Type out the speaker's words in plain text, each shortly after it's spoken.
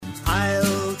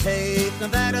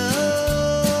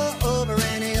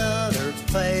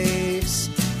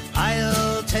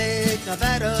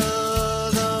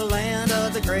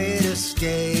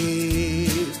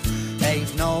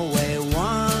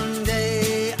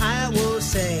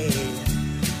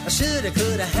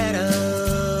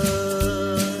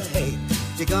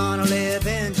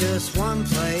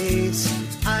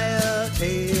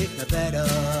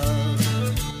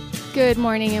Good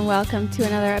morning and welcome to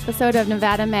another episode of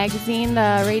Nevada Magazine,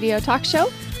 the radio talk show.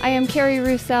 I am Carrie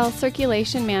Roussel,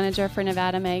 Circulation Manager for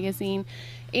Nevada Magazine,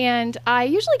 and I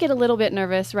usually get a little bit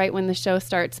nervous right when the show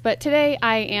starts, but today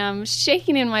I am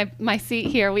shaking in my seat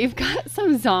here. We've got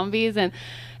some zombies, and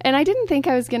I didn't think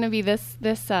I was going to be this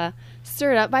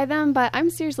stirred up by them, but I'm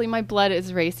seriously, my blood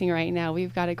is racing right now.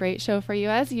 We've got a great show for you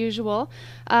as usual.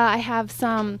 I have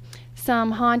some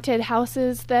haunted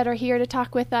houses that are here to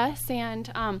talk with us.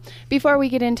 And before we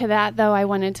get into that, though, I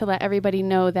wanted to let everybody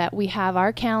know that we have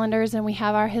our calendars and we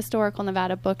have our historical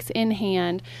Nevada books in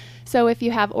hand. So if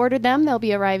you have ordered them, they'll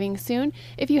be arriving soon.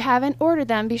 If you haven't ordered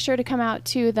them, be sure to come out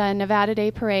to the Nevada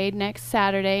Day Parade next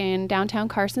Saturday in downtown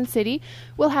Carson City.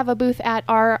 We'll have a booth at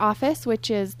our office,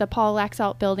 which is the Paul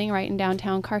Laxalt building right in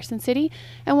downtown Carson City.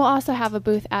 And we'll also have a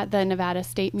booth at the Nevada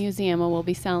State Museum where we'll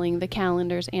be selling the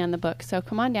calendars and the books. So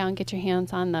come on down, get your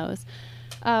hands on those.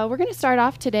 We're going to start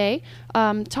off today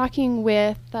talking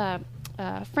with Frank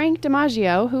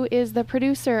DiMaggio, who is the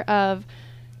producer of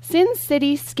Sin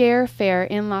City Scare Fair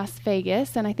in Las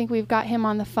Vegas, and I think we've got him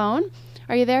on the phone.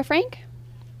 Are you there, Frank?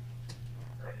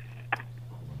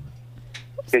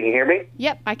 Can you hear me?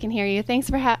 Yep, I can hear you. Thanks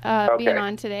for being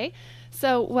on today.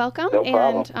 So welcome. No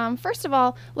problem. And first of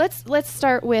all, let's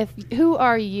start with who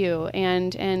are you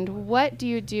and what do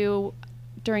you do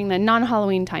during the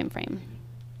non-Halloween time frame?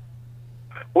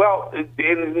 Well,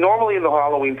 normally in the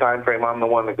Halloween time frame, I'm the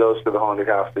one that goes to the haunted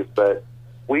houses, but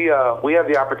we have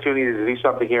the opportunity to do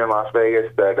something here in Las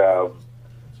Vegas that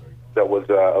was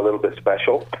a little bit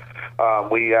special.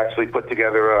 We actually put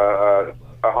together a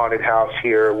haunted house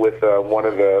here with one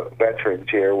of the veterans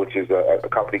here, which is a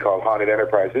company called Haunted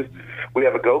Enterprises. We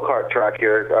have a go-kart track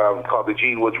here called the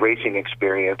Gene Woods Racing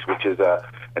Experience, which is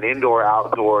an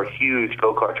indoor-outdoor huge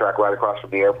go-kart track right across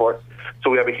from the airport. So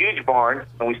we have a huge barn,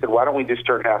 and we said, why don't we just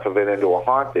turn half of it into a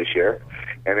haunt this year?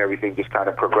 And everything just kind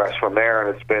of progressed from there,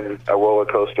 and it's been a roller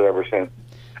coaster ever since.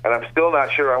 And I'm still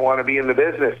not sure I want to be in the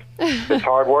business. It's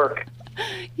hard work.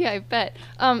 Yeah, I bet.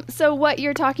 So what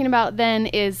you're talking about then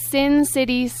is Sin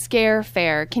City Scare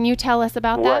Fair. Can you tell us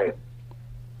about that? Right.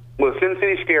 Well, Sin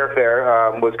City Scare Fair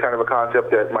was kind of a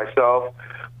concept that myself,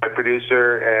 my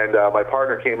producer, and my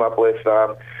partner came up with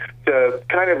to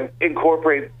kind of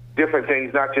incorporate different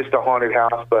things, not just a haunted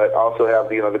house, but also have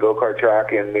the go-kart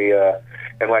track and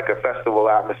and like a festival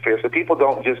atmosphere. So people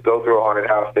don't just go through a haunted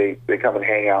house; they come and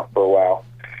hang out for a while.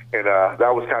 And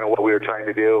that was kind of what we were trying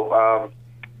to do.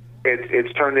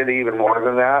 It's turned into even more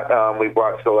than that. We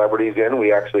brought celebrities in.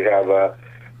 We actually have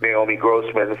Naomi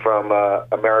Grossman from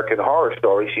American Horror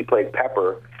Story. She played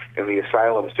Pepper in the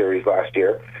Asylum series last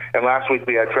year. And last week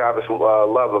we had Travis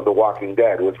Love of The Walking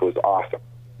Dead, which was awesome.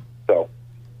 So,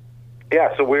 yeah,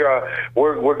 so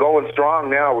we're going strong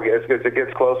now. As it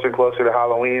gets closer and closer to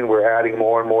Halloween, we're adding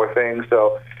more and more things.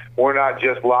 So we're not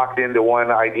just locked into one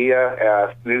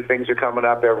idea. New things are coming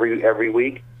up every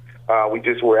week. We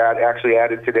actually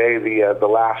added today the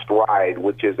last ride,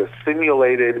 which is a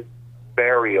simulated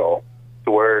burial,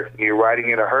 to where you're riding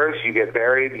in a hearse, you get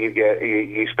buried,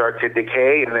 you start to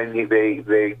decay, and then they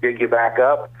dig you back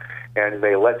up, and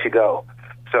they let you go.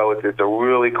 So it's a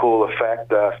really cool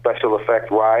effect, special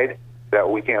effect ride that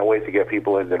we can't wait to get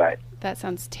people in tonight. That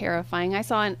sounds terrifying. I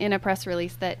saw in a press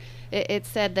release that it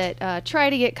said that try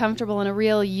to get comfortable in a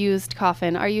real used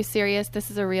coffin. Are you serious?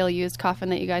 This is a real used coffin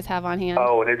that you guys have on hand?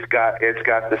 Oh, and it's got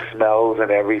the smells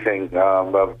and everything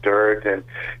of dirt and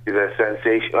the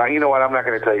sensation. You know what? I'm not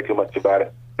going to tell you too much about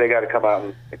it. They got to come out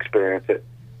and experience it.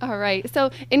 All right.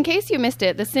 So in case you missed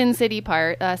it, the Sin City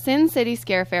part, Sin City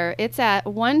Scare Fair, it's at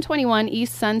 121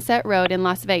 East Sunset Road in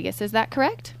Las Vegas. Is that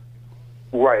correct?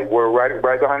 Right. We're right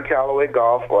behind Callaway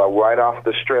Golf, right off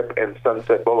the Strip and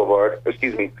Sunset Boulevard.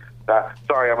 Excuse me.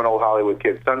 Sorry, I'm an old Hollywood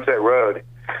kid. Sunset Road,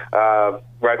 right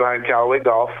behind Callaway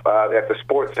Golf at the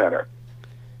Sports Center.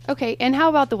 Okay. And how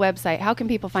about the website? How can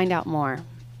people find out more?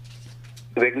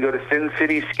 They can go to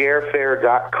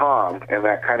sincityscarefair.com, and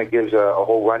that kind of gives a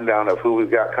whole rundown of who we've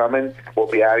got coming.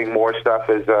 We'll be adding more stuff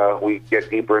as we get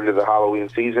deeper into the Halloween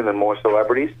season and more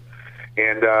celebrities.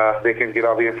 And they can get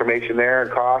all the information there and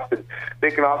cost. And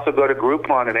they can also go to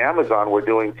Groupon and Amazon. We're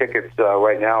doing tickets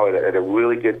right now at a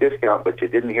really good discount, but you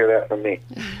didn't hear that from me.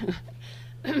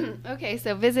 Okay,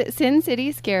 so visit Sin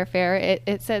City Scare Fair.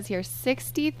 It says here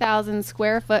 60,000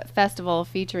 square foot festival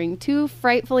featuring 2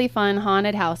 frightfully fun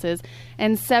haunted houses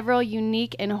and several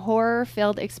unique and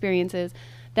horror-filled experiences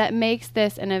that makes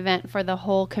this an event for the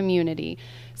whole community.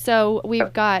 So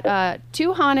we've got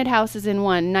 2 haunted houses in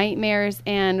one, Nightmares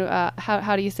and,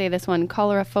 how do you say this one,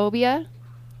 Coulrophobia?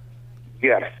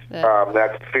 Yes,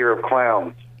 that's fear of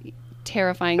clowns.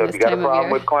 Terrifying so this time of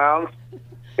year.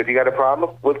 if you got a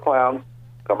problem with clowns,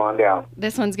 come on down.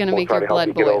 This one's going to We'll make try your to help blood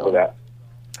you get boil. over that.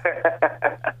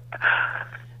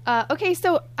 Okay,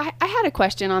 so I had a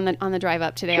question on the drive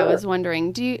up today. Sure. I was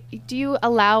wondering, do you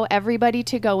allow everybody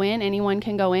to go in? Anyone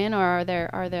can go in, or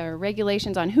are there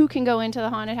regulations on who can go into the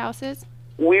haunted houses?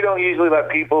 We don't usually let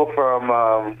people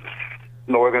from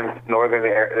northern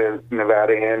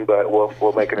Nevada in, but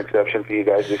we'll make an exception for you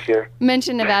guys this year.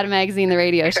 Mention Nevada Magazine, the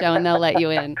radio show, and they'll let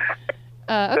you in.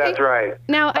 Okay. That's right.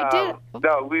 Now I did.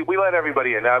 No, we let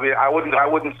everybody in. I mean, I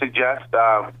wouldn't suggest.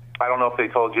 I don't know if they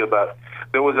told you about.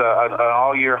 There was an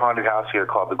all-year haunted house here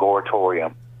called the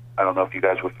Goratorium. I don't know if you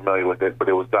guys were familiar with it, but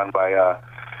it was done by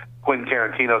Quentin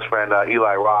Tarantino's friend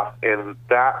Eli Roth, and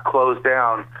that closed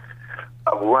down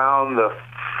around the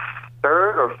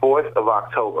 3rd or 4th of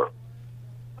October.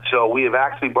 So we have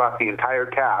actually brought the entire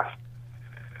cast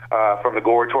from the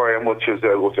Goratorium, which is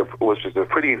a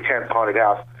pretty intense haunted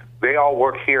house. They all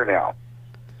work here now.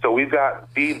 So we've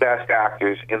got the best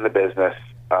actors in the business.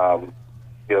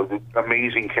 The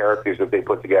amazing characters that they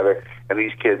put together, and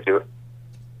these kids are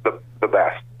the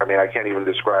best. I mean, I can't even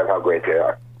describe how great they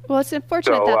are. Well, it's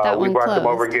unfortunate that we one brought closed. them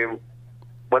over again.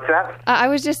 What's that? I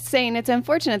was just saying it's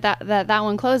unfortunate that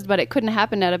one closed, but it couldn't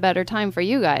happen at a better time for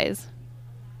you guys.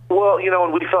 Well,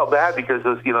 and we felt bad because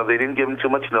they didn't give them too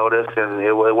much notice, and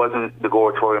it wasn't the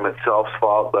Goratorium itself's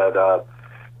fault, but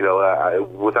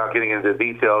without getting into the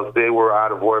details, they were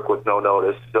out of work with no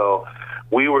notice. So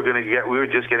we were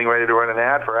just getting ready to run an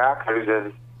ad for actors,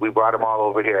 and we brought them all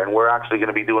over here, and we're actually going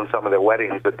to be doing some of their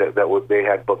weddings that they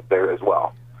had booked there as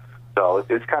well. So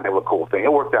it's kind of a cool thing.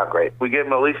 It worked out great. We gave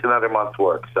them at least another month's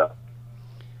work. So.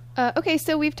 Okay,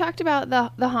 so we've talked about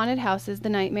the haunted houses, the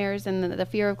nightmares, and the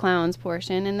fear of clowns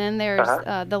portion, and then there's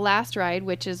the last ride,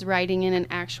 which is riding in an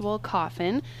actual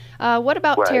coffin. What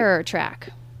about Terror Track?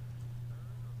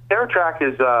 Terror Track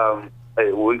is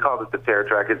we call it the Terror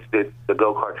Track. It's the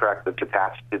go-kart track that's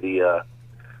attached to the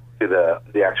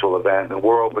actual event, and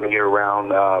we're open year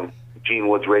round. Gene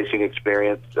Woods Racing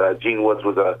Experience. Gene Woods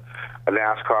was a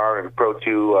NASCAR and Pro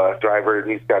 2 driver, and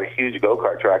he's got a huge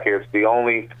go-kart track here. It's the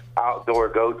only outdoor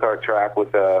go-kart track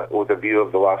with a view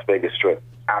of the Las Vegas Strip.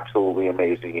 Absolutely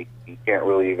amazing. You can't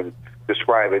really even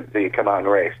describe it until you come out and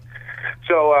race.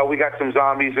 So we got some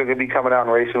zombies that are going to be coming out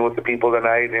and racing with the people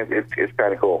tonight, and it's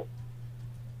kind of cool.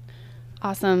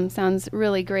 Awesome. Sounds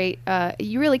really great.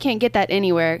 You really can't get that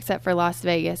anywhere except for Las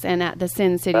Vegas and at the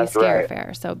Sin City Scare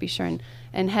Fair. So be sure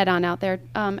and head on out there,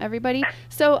 everybody.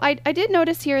 So I did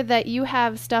notice here that you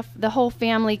have stuff the whole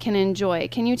family can enjoy.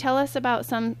 Can you tell us about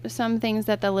some things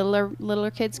that the littler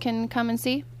kids can come and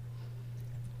see?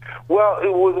 Well,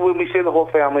 when we say the whole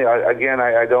family,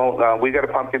 I don't. We got a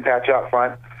pumpkin patch out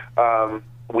front. Our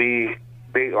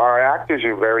actors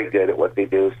are very good at what they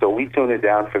do, so we tune it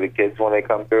down for the kids when they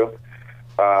come through.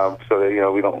 So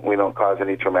that we don't cause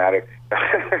any traumatic,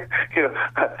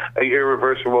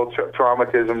 irreversible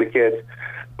traumatism to kids.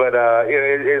 But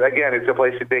again, it's a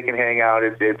place that they can hang out.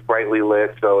 It's brightly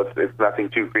lit, so it's nothing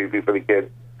too creepy for the kids.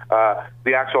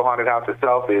 The actual haunted house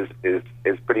itself is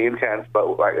pretty intense,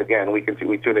 but again, we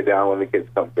tune it down when the kids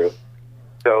come through.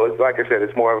 So it's like I said,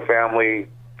 it's more of a family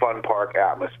fun park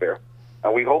atmosphere,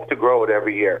 and we hope to grow it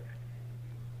every year.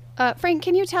 Frank,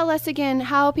 can you tell us again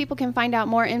how people can find out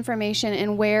more information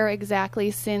and where exactly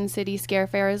Sin City Scare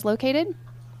Fair is located?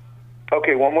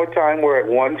 Okay, one more time. We're at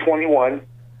 121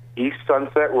 East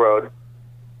Sunset Road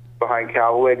behind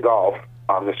Callaway Golf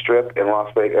on the Strip in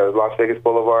Las Vegas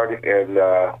Boulevard and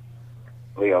the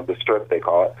Strip, they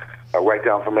call it, right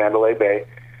down from Mandalay Bay.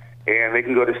 And they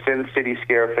can go to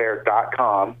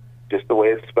sincityscarefair.com, just the way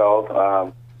it's spelled,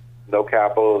 no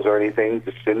capitals or anything,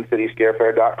 just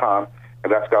sincityscarefair.com.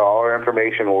 And that's got all our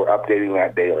information. We're updating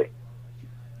that daily.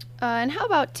 And how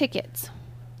about tickets?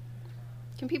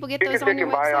 Can people get those Tickets on they your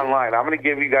can buy website? online. I'm going to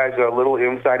give you guys a little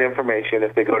inside information.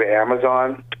 If they go to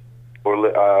Amazon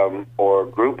or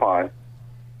Groupon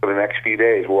for the next few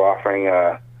days, we're offering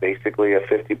basically a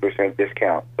 50%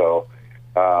 discount. So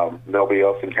nobody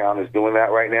else in town is doing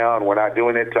that right now, and we're not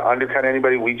doing it to undercut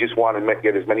anybody. We just want to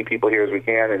get as many people here as we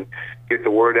can and get the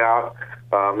word out.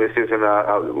 This isn't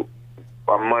a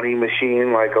money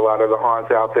machine like a lot of the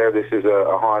haunts out there. This is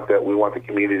a haunt that we want the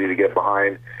community to get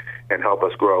behind and help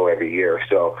us grow every year.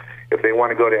 So if they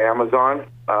want to go to Amazon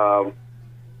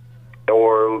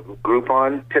or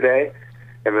Groupon today,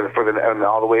 and then and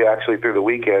all the way actually through the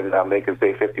weekend, they can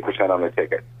save 50% on their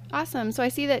ticket. Awesome. So I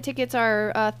see that tickets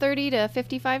are $30 to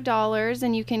 $55,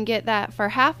 and you can get that for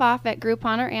half off at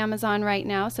Groupon or Amazon right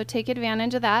now, so take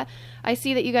advantage of that. I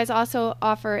see that you guys also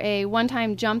offer a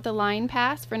one-time Jump the Line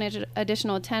pass for an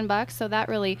additional $10, so that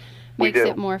really makes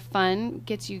it more fun,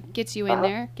 gets you in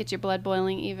there, gets your blood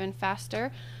boiling even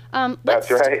faster.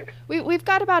 That's right. We've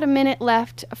got about a minute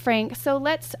left, Frank. So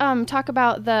let's talk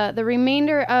about the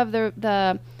remainder of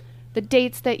the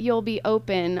dates that you'll be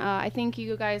open. I think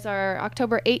you guys are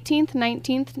October 18th,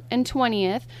 19th, and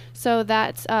 20th. So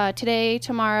that's today,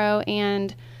 tomorrow,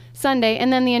 and Sunday,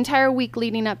 and then the entire week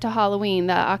leading up to Halloween,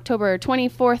 the October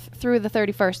 24th through the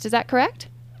 31st. Is that correct?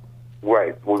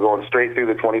 Right. We're going straight through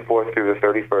the 24th through the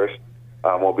 31st.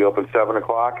 We'll be open 7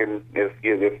 o'clock, and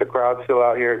if the crowd's still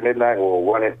out here at midnight, we'll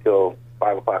run it till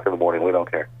 5 o'clock in the morning. We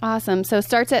don't care. Awesome. So it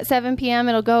starts at 7 p.m.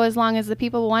 It'll go as long as the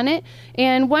people want it.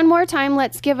 And one more time,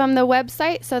 let's give them the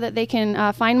website so that they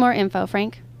can find more info,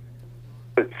 Frank.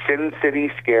 It's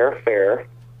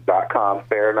SinCityScareFair.com.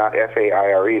 Fair, not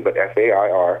F-A-I-R-E, but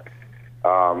F-A-I-R.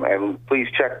 And please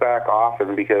check back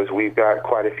often because we've got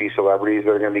quite a few celebrities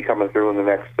that are going to be coming through in the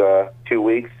next 2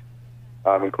 weeks,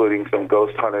 including some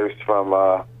ghost hunters from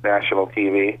national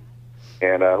TV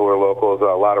and who are locals, a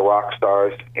lot of rock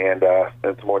stars and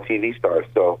some more TV stars.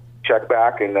 So check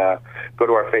back and go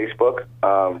to our Facebook,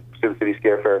 Sin City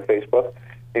Scare Fair on Facebook,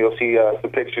 and you'll see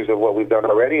some pictures of what we've done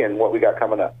already and what we got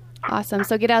coming up. Awesome.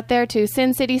 So get out there to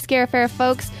Sin City Scare Fair,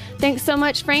 folks. Thanks so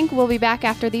much, Frank. We'll be back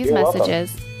after these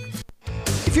messages. Welcome.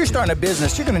 If you're starting a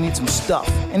business, you're going to need some stuff.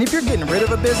 And if you're getting rid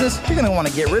of a business, you're going to want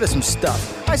to get rid of some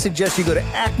stuff. I suggest you go to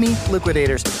Acme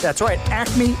Liquidators. That's right,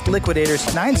 Acme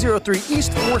Liquidators, 903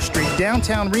 East 4th Street,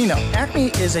 downtown Reno.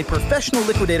 Acme is a professional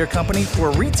liquidator company for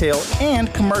retail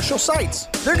and commercial sites.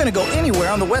 They're going to go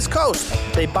anywhere on the West Coast.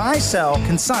 They buy, sell,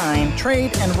 consign,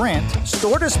 trade, and rent,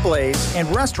 store displays, and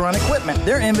restaurant equipment.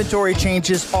 Their inventory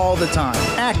changes all the time.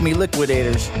 Acme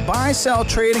Liquidators. Buy, sell,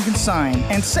 trade, and consign,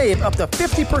 and save up to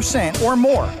 50% or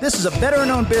more. This is a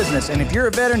veteran-owned business, and if you're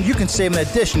a veteran, you can save an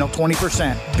additional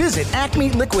 20%. Visit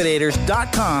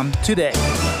AcmeLiquidators.com today.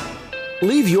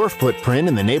 Leave your footprint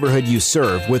in the neighborhood you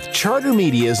serve with Charter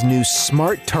Media's new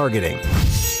Smart Targeting.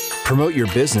 Promote your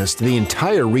business to the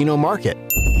entire Reno market.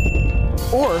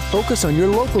 Or focus on your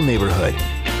local neighborhood.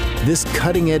 This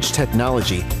cutting-edge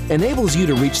technology enables you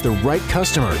to reach the right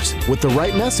customers with the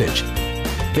right message,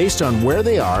 based on where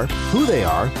they are, who they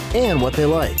are, and what they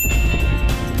like.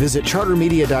 Visit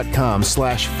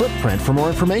chartermedia.com/footprint for more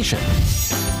information.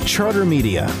 Charter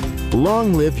Media.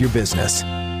 Long live your business.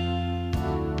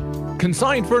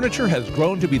 Consign Furniture has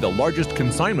grown to be the largest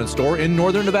consignment store in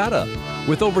northern Nevada,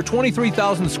 with over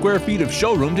 23,000 square feet of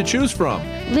showroom to choose from.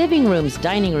 Living rooms,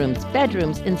 dining rooms,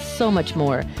 bedrooms, and so much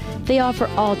more. They offer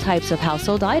all types of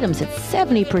household items at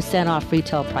 70% off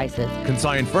retail prices.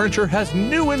 Consign Furniture has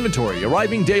new inventory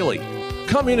arriving daily.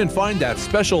 Come in and find that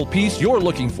special piece you're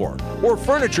looking for, or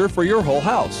furniture for your whole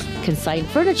house. Consign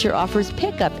Furniture offers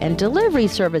pickup and delivery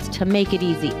service to make it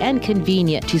easy and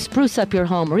convenient to spruce up your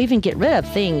home or even get rid of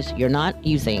things you're not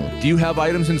using. Do you have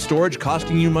items in storage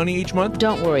costing you money each month?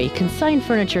 Don't worry, Consign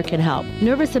Furniture can help.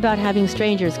 Nervous about having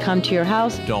strangers come to your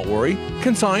house? Don't worry,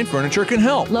 Consign Furniture can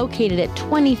help. Located at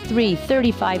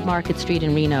 2335 Market Street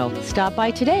in Reno. Stop by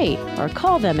today or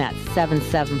call them at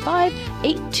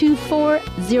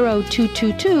 775-824-0222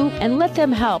 and let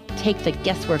them help take the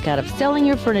guesswork out of selling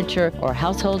your furniture or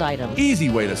household items. Easy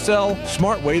way to sell,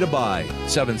 smart way to buy.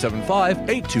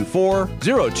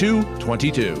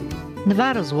 775-824-0222.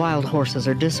 Nevada's wild horses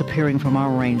are disappearing from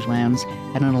our rangelands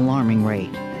at an alarming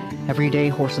rate. Every day,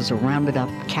 horses are rounded up,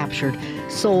 captured,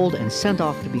 sold, and sent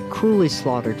off to be cruelly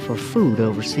slaughtered for food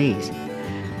overseas.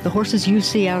 The horses you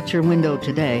see out your window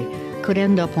today could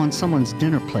end up on someone's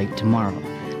dinner plate tomorrow.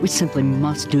 We simply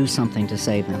must do something to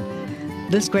save them.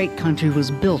 This great country was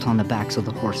built on the backs of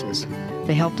the horses.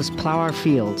 They helped us plow our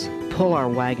fields, pull our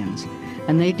wagons,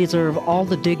 and they deserve all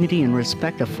the dignity and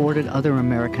respect afforded other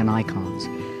American icons.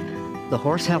 The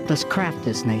horse helped us craft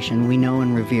this nation we know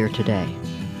and revere today.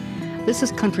 This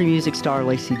is country music star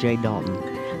Lacey J. Dalton.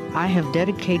 I have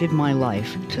dedicated my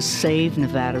life to save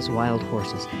Nevada's wild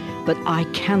horses, but I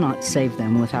cannot save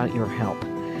them without your help.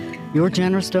 Your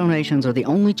generous donations are the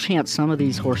only chance some of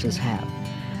these horses have.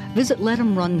 Visit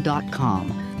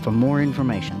LetEmRun.com for more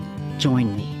information.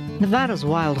 Join me. Nevada's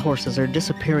wild horses are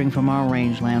disappearing from our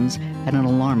rangelands at an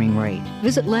alarming rate.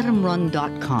 Visit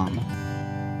LetEmRun.com.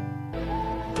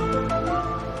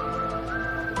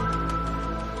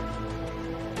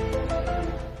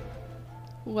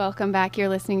 Welcome back. You're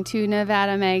listening to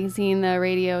Nevada Magazine, the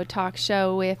radio talk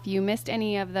show. If you missed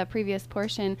any of the previous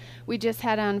portion, we just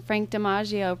had on Frank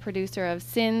DiMaggio, producer of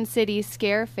Sin City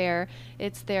Scare Fair.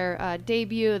 It's their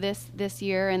debut this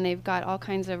year, and they've got all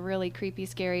kinds of really creepy,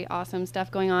 scary, awesome stuff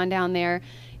going on down there.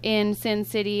 in Sin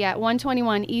City at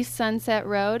 121 East Sunset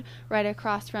Road, right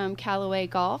across from Callaway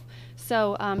Golf.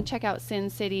 So check out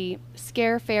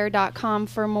SinCityScareFair.com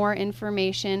for more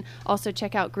information. Also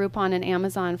check out Groupon and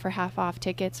Amazon for half-off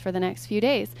tickets for the next few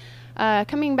days.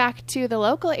 Coming back to the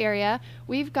local area,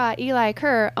 we've got Eli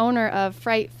Kerr, owner of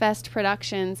Fright Fest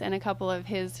Productions, and a couple of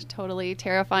his totally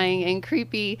terrifying and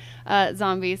creepy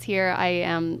zombies here. I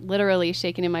am literally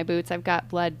shaking in my boots. I've got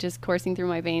blood just coursing through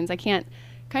my veins. I can't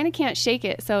shake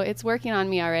it, so it's working on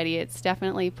me already. It's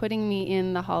definitely putting me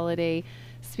in the holiday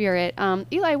spirit.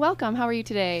 Eli, welcome. How are you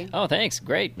today? Oh, thanks.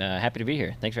 Great. Happy to be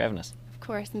here. Thanks for having us. Of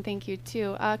course, and thank you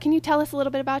too. Can you tell us a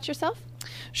little bit about yourself?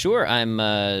 Sure. I'm,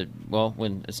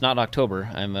 when it's not October,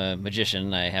 I'm a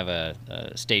magician. I have a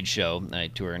stage show. I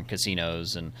tour in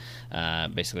casinos and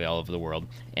basically all over the world.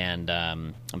 And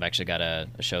I've actually got a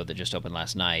show that just opened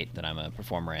last night that I'm a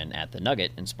performer in at the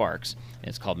Nugget in Sparks.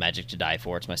 It's called Magic to Die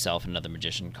For. It's myself and another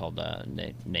magician called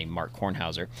named Mark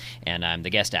Kornhauser, and I'm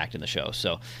the guest act in the show.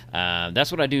 So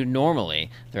that's what I do normally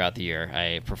throughout the year.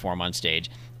 I perform on stage,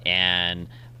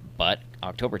 but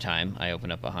October time, I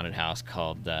open up a haunted house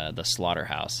called the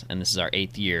Slaughterhouse, and this is our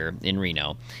 8th year in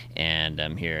Reno. And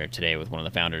I'm here today with one of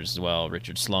the founders as well,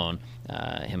 Richard Sloan.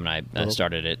 Him and I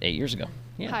started it 8 years ago.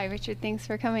 Yeah. Hi, Richard. Thanks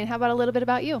for coming. How about a little bit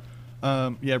about you?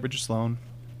 Richard Sloan.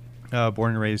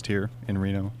 Born and raised here in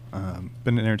Reno.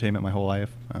 Been in entertainment my whole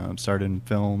life. Started in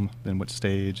film, then went to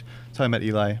stage. That's how I met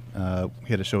Eli. He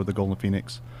had a show with the Golden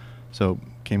Phoenix. So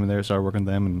came in there, started working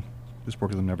with them, and just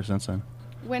worked with them ever since then.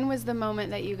 When was the moment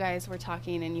that you guys were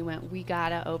talking and you went, we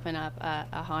gotta open up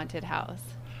a haunted house?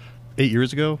 8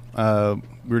 years ago.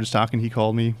 We were just talking. He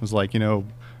called me, was like, I'm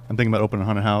thinking about opening a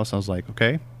haunted house. I was like,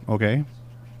 okay.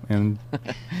 And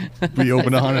we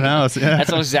opened a haunted house. Yeah.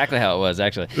 That's exactly how it was,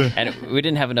 actually. And we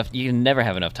didn't have enough. You can never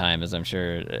have enough time, as I'm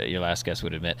sure your last guest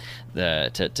would admit,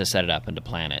 to set it up and to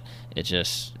plan it. It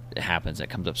just happens.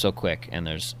 It comes up so quick, and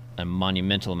there's a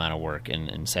monumental amount of work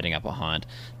in setting up a haunt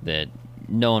that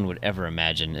no one would ever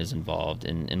imagine is involved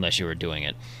unless you were doing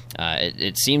it.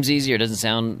 It seems easy, or doesn't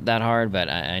sound that hard, but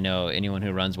I know anyone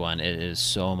who runs one, it is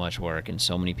so much work and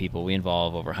so many people. We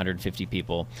involve over 150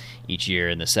 people each year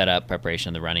in the setup,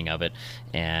 preparation, the running of it,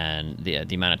 and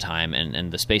the amount of time.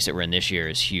 And the space that we're in this year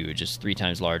is huge. It's 3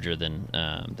 times larger than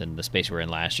the space we were in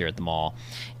last year at the mall,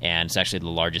 and it's actually the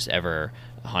largest ever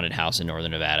haunted house in northern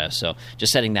Nevada. So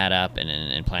just setting that up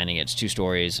and planning it, it's 2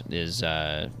 stories, is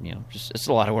it's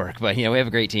a lot of work. But we have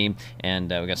a great team,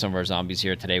 and we got some of our zombies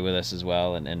here today with us as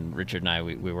well. And Richard and I,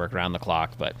 we work around the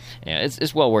clock. But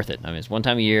it's well worth it. I mean, it's one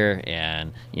time a year,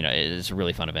 and it's a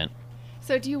really fun event.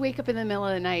 So do you wake up in the middle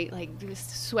of the night, like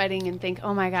sweating, and think,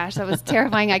 oh my gosh, that was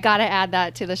terrifying, I got to add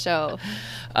that to the show?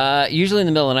 Usually in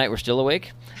the middle of the night, we're still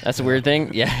awake. That's a weird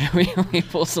thing. Yeah, we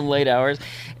pull some late hours,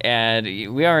 and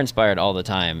we are inspired all the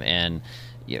time. And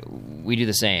we do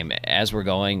the same. As we're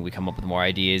going, we come up with more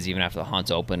ideas. Even after the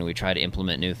haunt's open, we try to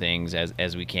implement new things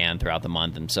as we can throughout the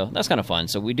month. And so that's kind of fun.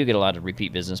 So we do get a lot of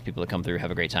repeat business. People that come through have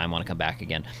a great time, want to come back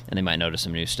again, and they might notice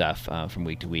some new stuff from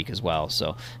week to week as well.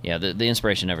 So yeah, the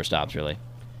inspiration never stops, really.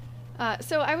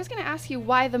 So I was going to ask you,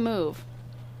 why the move?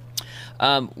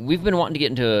 We've been wanting to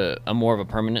get into a more of a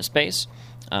permanent space.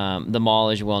 The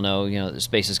mall, as you well know, the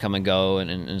spaces come and go,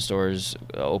 and stores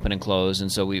open and close, and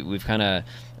so we've kind of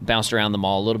bounced around the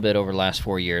mall a little bit over the last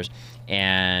 4 years,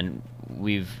 and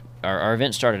our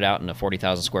event started out in a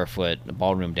 40,000 square foot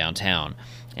ballroom downtown,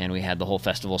 and we had the whole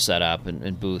festival set up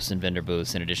and booths and vendor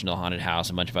booths, in addition to a haunted house,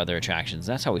 a bunch of other attractions.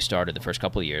 That's how we started the first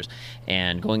couple of years.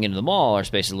 And going into the mall, our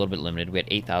space is a little bit limited. We had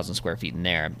 8,000 square feet in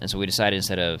there, and so we decided,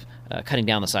 instead of cutting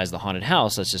down the size of the haunted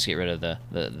house, let's just get rid of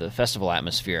the festival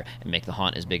atmosphere and make the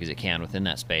haunt as big as it can within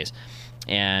that space.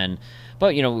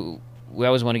 But we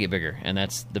always want to get bigger, and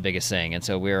that's the biggest thing. And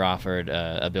so we were offered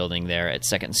a building there at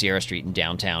 2nd and Sierra Street in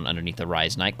downtown underneath the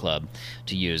Rise nightclub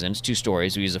to use. And it's 2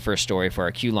 stories. We use the first story for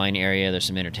our queue line area. There's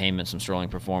some entertainment, some strolling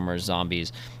performers,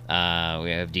 zombies. We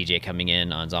have DJ coming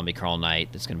in on Zombie Crawl Night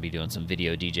that's going to be doing some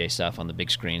video DJ stuff on the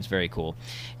big screens. Very cool.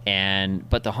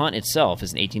 But the haunt itself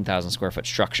is an 18,000 square foot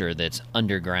structure that's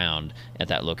underground at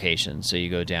that location. So you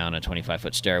go down a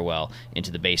 25-foot stairwell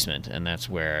into the basement, and that's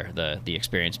where the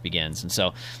experience begins. And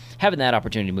so having that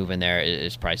opportunity to move in there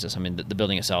is priceless. I mean, the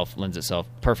building itself lends itself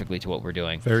perfectly to what we're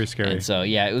doing. Very scary. And so,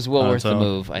 yeah, it was well worth the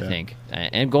move, I think.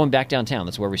 And going back downtown,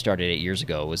 that's where we started 8 years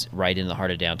ago, was right in the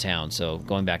heart of downtown. So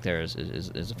going back there is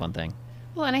a fun thing.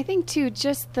 Well, and I think, too,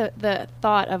 just the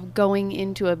thought of going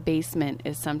into a basement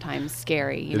is sometimes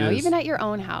scary. You know, even at your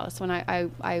own house. When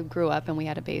I grew up and we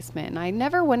had a basement, and I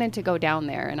never wanted to go down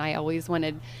there. And I always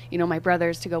wanted, my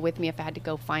brothers to go with me if I had to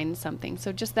go find something.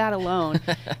 So just that alone.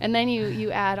 And then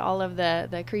you add all of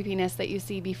the creepiness that you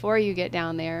see before you get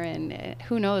down there, and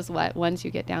who knows what once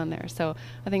you get down there. So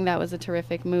I think that was a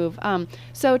terrific move.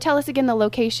 So tell us again the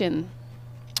location.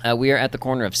 We are at the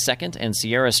corner of 2nd and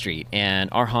Sierra Street,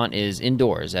 and our haunt is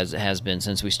indoors, as it has been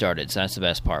since we started, so that's the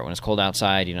best part. When it's cold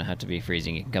outside, you don't have to be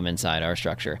freezing. You can come inside our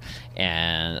structure,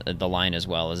 and the line as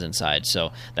well is inside,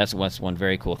 so that's one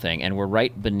very cool thing. And we're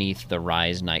right beneath the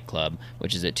Rise nightclub,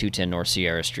 which is at 210 North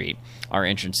Sierra Street. Our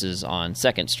entrance is on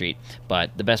 2nd Street,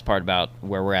 but the best part about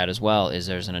where we're at as well is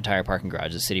there's an entire parking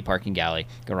garage. The city parking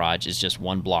garage is just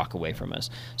 1 block away from us,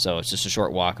 so it's just a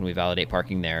short walk, and we validate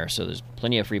parking there, so there's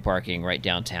plenty of free parking right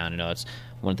downtown. I know it's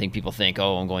one thing people think,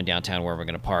 I'm going downtown, where am I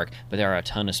going to park? But there are a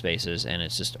ton of spaces, and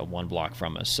it's just a 1 block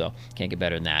from us, so can't get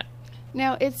better than that.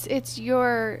 Now, it's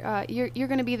your you're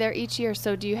going to be there each year,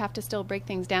 so do you have to still break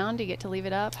things down? Do you get to leave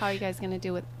it up? How are you guys going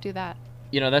to do that?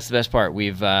 That's the best part.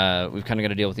 We've kind of got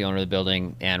to deal with the owner of the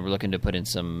building, and we're looking to put in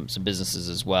some businesses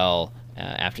as well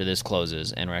after this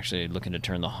closes, and we're actually looking to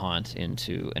turn the haunt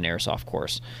into an airsoft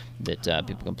course that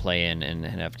people can play in and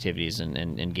have activities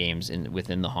and games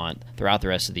within the haunt throughout the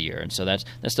rest of the year. And so that's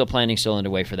still planning, still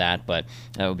underway for that, but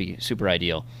that would be super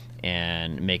ideal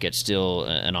and make it still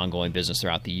an ongoing business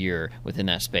throughout the year within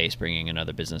that space, bringing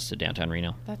another business to downtown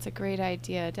Reno. That's a great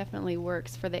idea. It definitely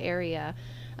works for the area.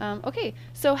 Okay,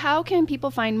 so how can people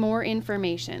find more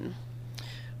information?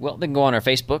 Well, they can go on our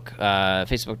Facebook,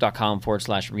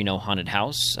 facebook.com/Reno Haunted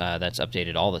House. That's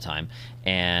updated all the time.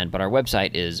 But our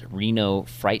website is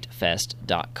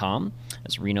renofrightfest.com.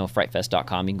 That's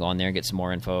renofrightfest.com. You can go on there and get some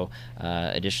more info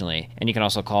additionally. And you can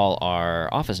also call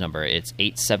our office number. It's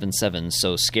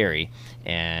 877-SO-SCARY,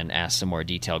 and ask some more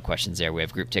detailed questions there. We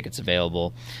have group tickets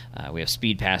available. We have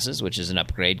speed passes, which is an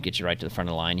upgrade, get you right to the front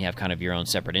of the line. You have kind of your own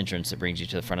separate entrance that brings you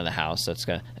to the front of the house. That's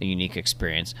got a unique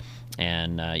experience.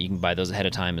 And you can buy those ahead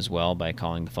of time as well by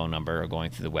calling the phone number or going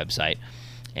through the website.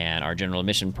 And our general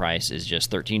admission price is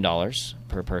just $13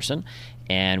 per person.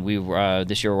 And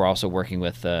this year we're also working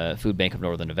with Food Bank of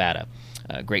Northern Nevada.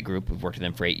 A great group. We've worked with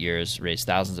them for 8 years, raised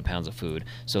thousands of pounds of food.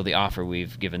 So the offer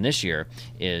we've given this year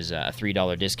is a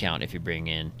 $3 discount if you bring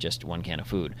in just 1 can of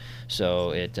food.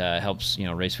 So it helps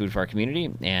raise food for our community,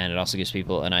 and it also gives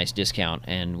people a nice discount.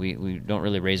 And we don't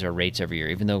really raise our rates every year.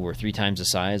 Even though we're 3 times the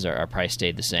size, our price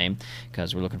stayed the same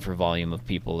because we're looking for volume of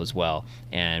people as well.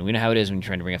 And we know how it is when you're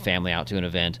trying to bring a family out to an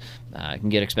event. It can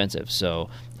get expensive. So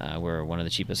we're one of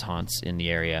the cheapest haunts in the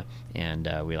area, and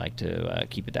we like to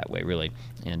keep it that way, really,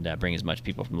 and bring as much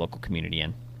people from the local community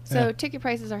in. So ticket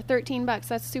prices are $13.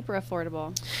 That's super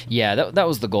affordable. Yeah, that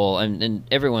was the goal, and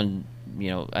everyone,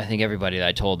 I think everybody that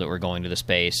I told that we're going to the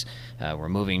space, we're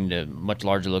moving to a much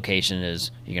larger location, is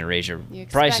you're going to raise your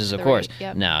prices, of course.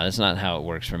 Yep. No, that's not how it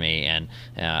works for me, and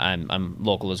I'm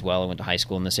local as well. I went to high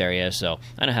school in this area, so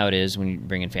I know how it is when you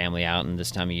bring in family out in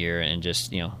this time of year and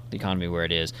just, the economy where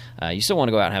it is. You still want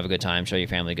to go out and have a good time, show your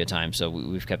family a good time, so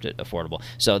we've kept it affordable.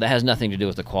 So that has nothing to do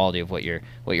with the quality of what you're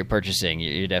purchasing.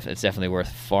 It's definitely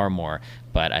worth far more,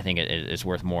 but I think it's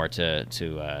worth more to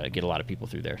get a lot of people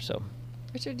through there, so...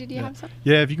 Richard, did you have something?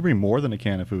 Yeah, if you can bring more than a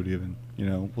can of food even,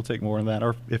 we'll take more than that.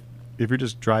 Or if you're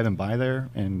just driving by there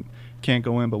and can't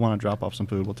go in but want to drop off some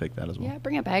food, we'll take that as well. Yeah,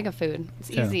 bring a bag of food.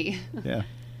 It's easy. Yeah.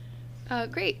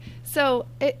 Great. So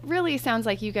it really sounds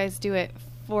like you guys do it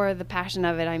for the passion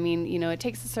of it. I mean, it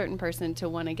takes a certain person to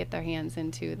want to get their hands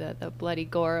into the bloody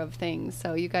gore of things.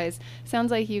 So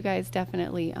sounds like you guys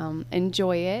definitely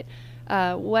enjoy it.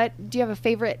 Do you have a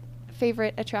favorite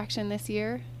attraction this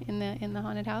year in the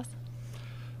haunted house?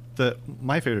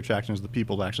 My favorite attraction is the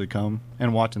people that actually come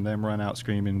and watching them run out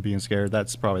screaming, being scared.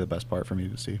 That's probably the best part for me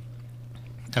to see.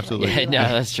 Absolutely. Yeah, no,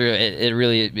 that's true. It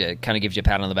really kind of gives you a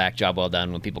pat on the back, job well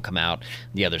done, when people come out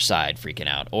the other side freaking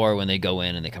out, or when they go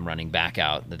in and they come running back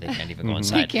out that they can't even go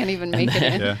inside. They can't even make it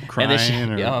in. Yeah,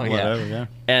 crying or whatever. Yeah.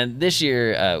 And this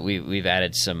year we've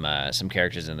added some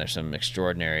characters in there, some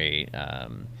extraordinary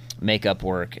makeup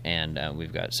work, and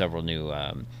we've got several new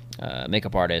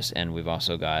makeup artists, and we've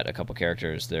also got a couple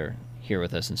characters. They're here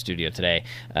with us in studio today.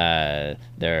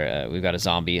 We've got a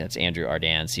zombie. That's Andrew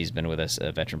Ardance. He's been with us,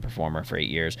 a veteran performer for 8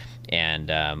 years.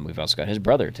 And we've also got his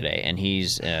brother today. And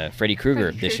he's Freddy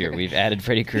Krueger this year. We've added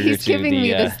Freddy Krueger to the... He's giving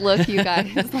me this look, you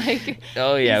guys. Like,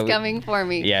 oh, yeah. He's coming for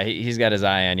me. Yeah, he's got his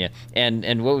eye on you.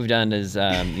 And what we've done is,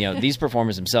 these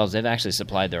performers themselves, they've actually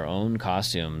supplied their own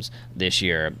costumes this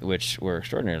year, which were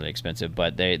extraordinarily expensive,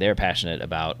 but they're passionate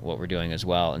about what we're doing as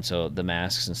well. And so the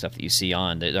masks and stuff that you see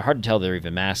on, they're hard to tell they're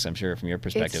even masks, I'm sure, from your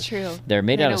perspective. It's true. They're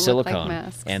made out of don't silicone, look like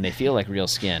masks. and they feel like real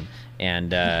skin.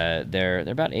 And they're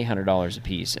about $800 a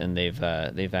piece, and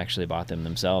they've actually bought them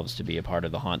themselves to be a part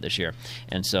of the haunt this year.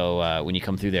 And so when you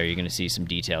come through there, you're going to see some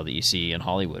detail that you see in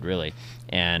Hollywood, really.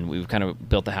 And we've kind of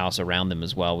built the house around them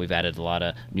as well. We've added a lot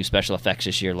of new special effects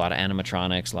this year, a lot of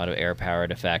animatronics, a lot of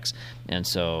air-powered effects. And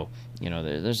so,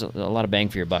 there's a lot of bang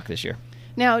for your buck this year.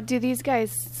 Now, do these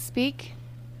guys speak?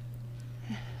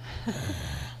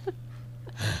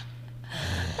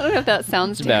 I don't know if that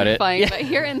sounds terrifying, but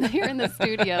here in the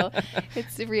studio,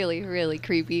 it's really, really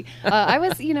creepy. I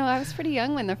was pretty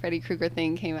young when the Freddy Krueger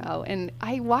thing came out, and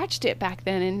I watched it back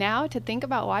then. And now to think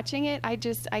about watching it, I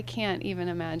can't even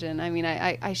imagine. I mean,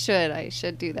 I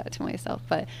should do that to myself,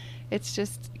 but it's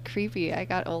just creepy. I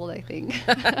got old, I think.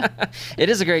 It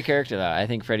is a great character, though. I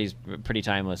think Freddy's pretty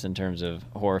timeless in terms of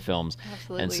horror films.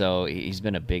 Absolutely. And so he's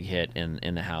been a big hit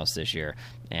in the house this year.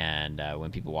 And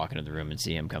when people walk into the room and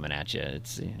see him coming at you,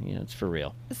 it's for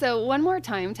real. So one more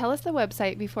time, tell us the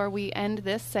website before we end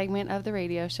this segment of the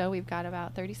radio show. We've got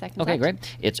about 30 seconds Okay, left.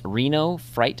 great. It's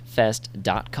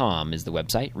RenoFrightFest.com is the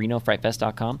website,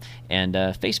 RenoFrightFest.com, and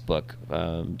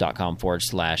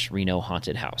Facebook.com/Reno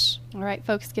Haunted House. All right,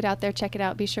 folks, get out there, check it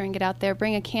out. Be sure and get out there.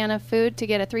 Bring a can of food to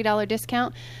get a $3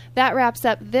 discount. That wraps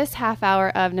up this half hour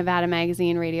of Nevada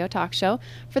Magazine Radio Talk Show.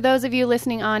 For those of you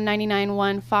listening on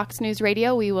 99.1 Fox News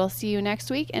Radio, we will see you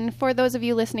next week. And for those of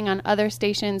you listening on other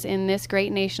stations in this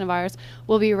great nation of ours,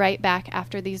 we'll be right back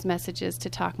after these messages to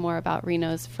talk more about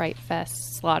Reno's Fright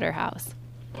Fest Slaughterhouse.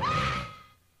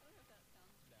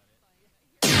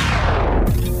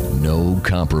 No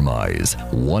compromise.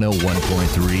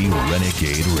 101.3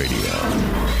 Renegade Radio.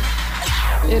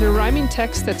 In a rhyming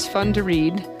text that's fun to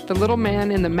read, The Little Man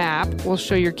in the Map will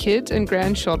show your kids and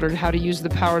grandchildren how to use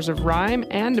the powers of rhyme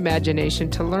and imagination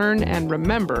to learn and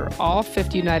remember all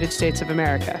 50 United States of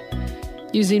America.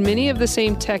 Using many of the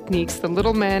same techniques, The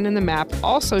Little Man in the Map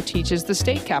also teaches the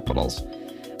state capitals.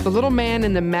 The Little Man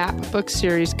in the Map book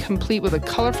series, complete with a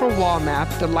colorful wall map,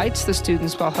 delights the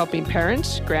students while helping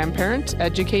parents, grandparents,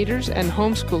 educators, and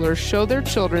homeschoolers show their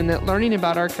children that learning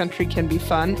about our country can be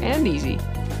fun and easy.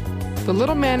 The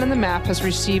Little Man in the Map has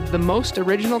received the Most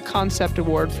Original Concept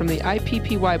Award from the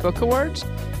IPPY Book Awards,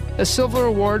 a Silver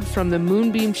Award from the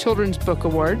Moonbeam Children's Book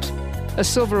Awards, a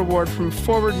Silver Award from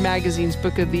Forward Magazine's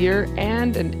Book of the Year,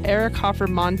 and an Eric Hoffer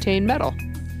Montaigne Medal.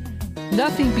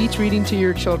 Nothing beats reading to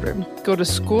your children. Go to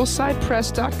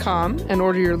schoolsidepress.com and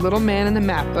order your Little Man in the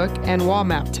Map book and wall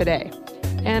map today.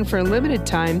 And for a limited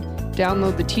time,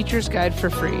 download the Teacher's Guide for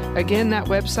free. Again, that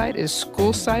website is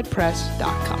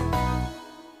schoolsidepress.com.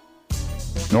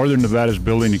 Northern Nevada's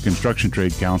Building and Construction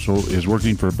Trade Council is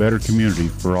working for a better community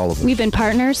for all of us. We've been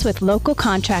partners with local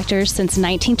contractors since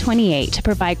 1928 to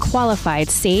provide qualified,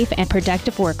 safe, and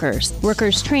productive workers.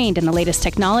 Workers trained in the latest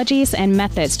technologies and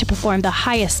methods to perform the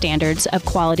highest standards of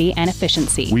quality and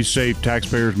efficiency. We save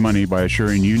taxpayers money by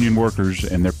assuring union workers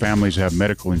and their families have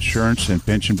medical insurance and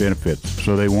pension benefits,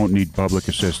 so they won't need public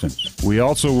assistance. We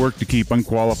also work to keep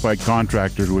unqualified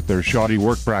contractors with their shoddy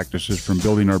work practices from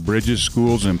building our bridges,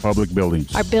 schools, and public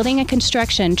buildings. Our Building and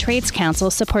Construction Trades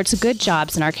Council supports good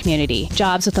jobs in our community.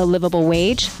 Jobs with a livable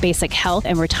wage, basic health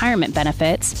and retirement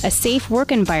benefits, a safe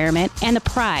work environment, and the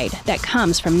pride that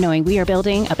comes from knowing we are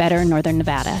building a better Northern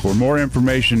Nevada. For more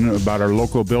information about our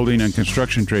local Building and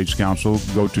Construction Trades Council,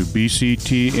 go to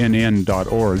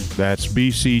bctnn.org. That's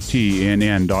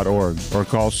bctnn.org. Or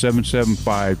call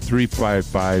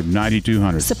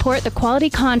 775-355-9200. Support the quality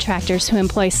contractors who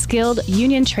employ skilled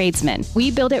union tradesmen.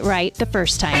 We build it right the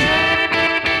first time.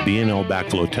 B&L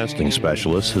Backflow Testing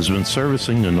Specialist has been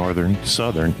servicing the northern,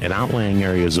 southern, and outlying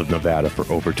areas of Nevada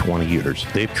for over 20 years.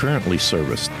 They've currently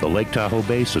serviced the Lake Tahoe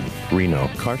Basin, Reno,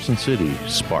 Carson City,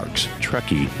 Sparks,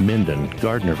 Truckee, Minden,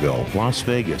 Gardnerville, Las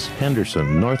Vegas,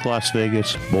 Henderson, North Las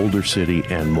Vegas, Boulder City,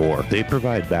 and more. They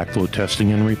provide backflow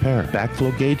testing and repair,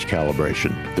 backflow gauge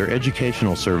calibration. Their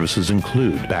educational services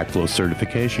include backflow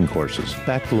certification courses,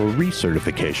 backflow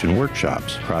recertification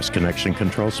workshops, cross-connection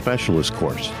control specialist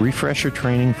course, refresher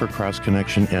training training for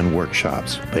cross-connection and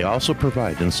workshops. They also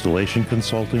provide installation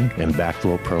consulting and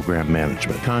backflow program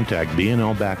management. Contact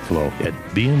B&L Backflow at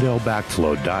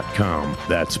bndlbackflow.com.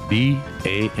 That's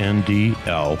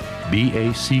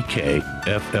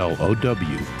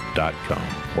BANDLBACKFLOW.com.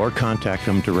 Or contact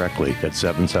them directly at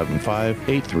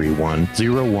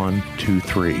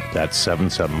 775-831-0123. That's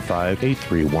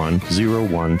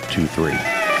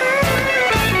 775-831-0123.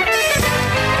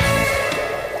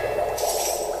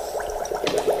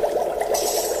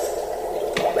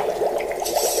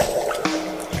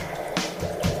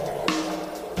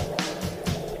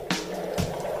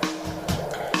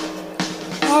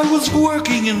 I was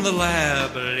working in the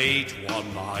lab late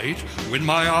one night when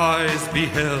my eyes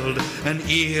beheld an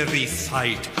eerie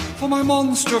sight. For my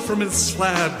monster from his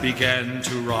slab began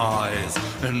to rise,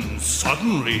 and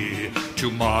suddenly,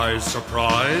 to my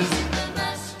surprise,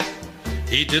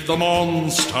 he did the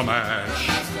monster mash.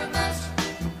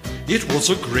 It was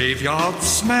a graveyard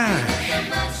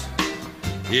smash.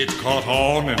 It caught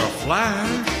on in a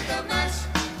flash.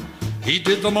 He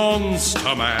did the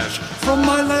monster mash from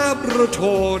my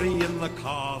laboratory in the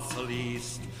castle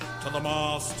east to the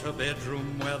master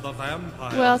bedroom where the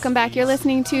vampires. Welcome back. You're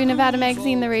listening to Nevada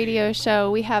Magazine, the radio show.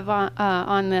 We have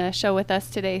on the show with us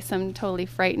today some totally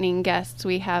frightening guests.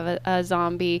 We have a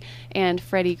zombie and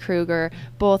Freddy Krueger,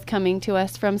 both coming to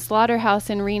us from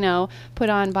Slaughterhouse in Reno, put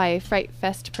on by Fright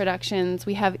Fest Productions.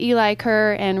 We have Eli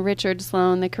Kerr and Richard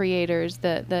Sloan, the creators,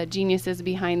 the geniuses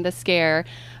behind the scare.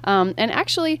 And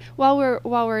actually, while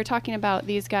we're talking about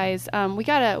these guys, we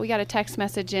got a text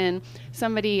message in.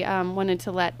 Somebody wanted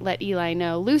to let Eli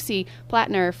know. Lucy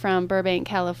Plattner from Burbank,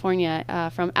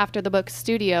 California, from After the Book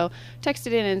Studio,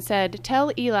 texted in and said,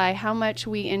 "Tell Eli how much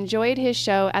we enjoyed his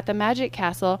show at the Magic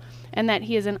Castle and that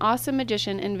he is an awesome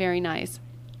magician and very nice."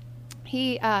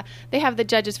 They have the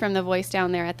judges from The Voice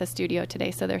down there at the studio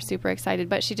today, so they're super excited.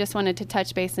 But she just wanted to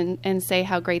touch base and say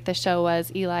how great the show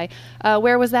was. Eli,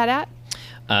 where was that at?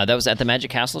 That was at the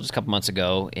Magic Castle just a couple months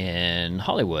ago in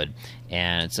Hollywood,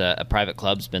 and it's a private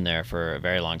club. It's been there for a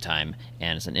very long time,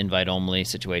 and it's an invite-only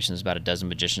situation. There's about a dozen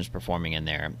magicians performing in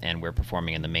there, and we're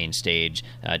performing in the main stage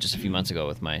just a few months ago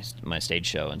with my stage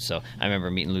show. And so I remember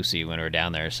meeting Lucy when we were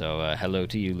down there, so hello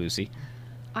to you, Lucy.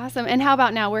 Awesome. And how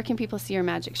about now? Where can people see your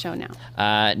magic show now?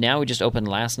 Now we just opened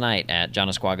last night at John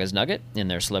Esquaga's Nugget in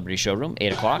their celebrity showroom,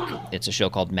 8 o'clock. It's a show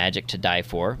called Magic to Die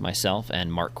For, myself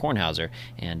and Mark Kornhauser,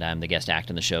 and I'm the guest act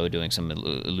in the show doing some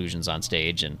illusions on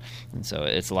stage, and so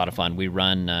it's a lot of fun. We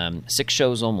run 6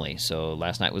 shows only, so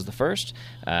last night was the first.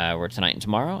 We're tonight and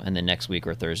tomorrow, and then next week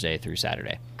we're Thursday through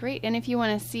Saturday. Great. And if you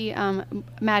want to see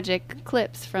magic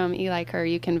clips from Eli Kerr,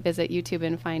 you can visit YouTube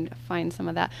and find some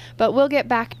of that. But we'll get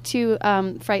back to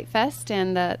Fright Fest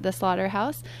and the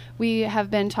Slaughterhouse. We have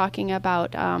been talking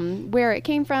about where it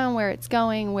came from, where it's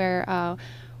going, where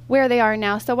they are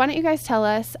now. So why don't you guys tell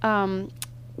us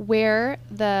where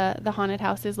the haunted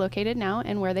house is located now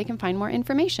and where they can find more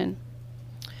information?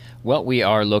 Well, we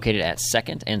are located at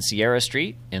 2nd and Sierra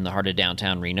Street in the heart of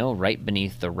downtown Reno, right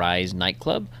beneath the Rise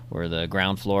nightclub. We're the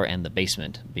ground floor and the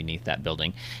basement beneath that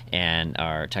building. And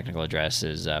our technical address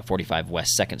is 45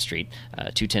 West 2nd Street.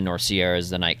 210 North Sierra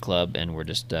is the nightclub, and we're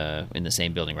just in the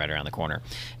same building right around the corner.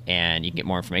 And you can get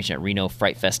more information at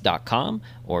renofrightfest.com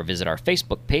or visit our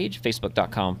Facebook page,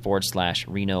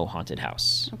 facebook.com/Reno Haunted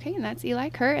House. Okay, and that's Eli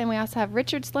Kerr. And we also have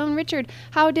Richard Sloan. Richard,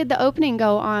 how did the opening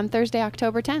go on Thursday,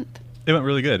 October 10th? It went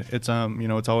really good. It's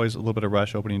it's always a little bit of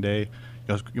rush opening day.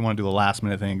 You want to do the last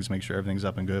minute things, make sure everything's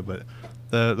up and good. But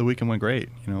the weekend went great.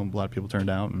 A lot of people turned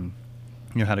out and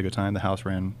had a good time. The house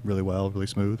ran really well, really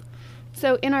smooth.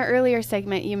 So in our earlier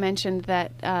segment, you mentioned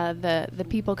that the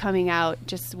people coming out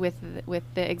just with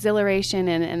the exhilaration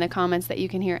and the comments that you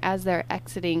can hear as they're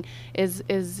exiting is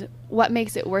what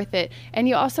makes it worth it. And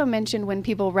you also mentioned when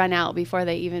people run out before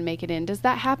they even make it in. Does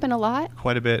that happen a lot?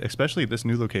 Quite a bit, especially this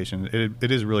new location.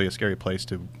 It is really a scary place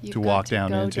to walk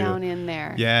down into. Go down in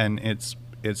there. Yeah, and it's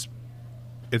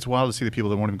wild to see the people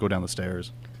that won't even go down the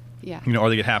stairs. Yeah. Or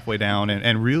they get halfway down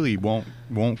and really won't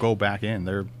go back in.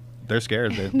 They're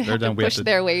scared. They're done. Push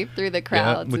their way through the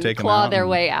crowds and claw their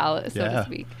way out, so to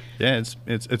speak. Yeah,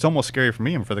 it's almost scary for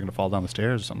me. I'm afraid they're going to fall down the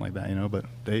stairs or something like that, But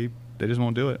they just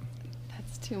won't do it.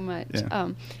 That's too much.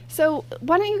 Yeah. So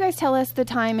why don't you guys tell us the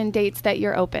time and dates that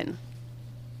you're open?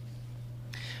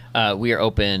 We are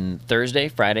open Thursday,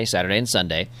 Friday, Saturday, and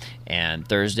Sunday. And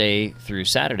Thursday through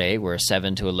Saturday, we're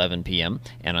 7 to 11 p.m.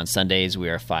 And on Sundays, we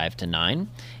are 5 to 9.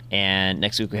 And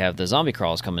next week, we have the zombie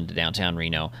crawls coming to downtown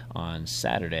Reno on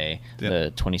Saturday,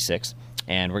 the 26th.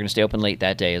 and we're going to stay open late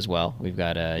that day as well. We've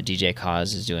got DJ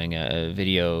Cause is doing a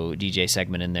video DJ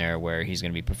segment in there where he's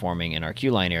going to be performing in our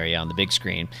queue line area on the big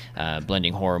screen,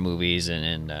 blending horror movies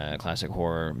and classic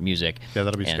horror music. Yeah,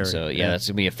 that'll be and scary. So that's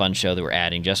going to be a fun show that we're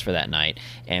adding just for that night,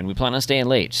 and we plan on staying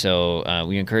late. So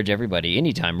we encourage everybody,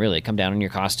 anytime really, come down in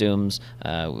your costumes.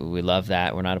 We love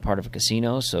that. We're not a part of a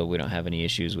casino, so we don't have any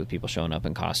issues with people showing up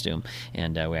in costume,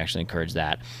 and we actually encourage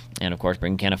that. And of course,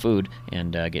 bring a can of food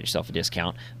and get yourself a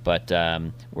discount. But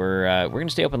we're going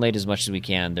to stay open late as much as we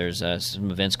can. There's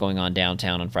some events going on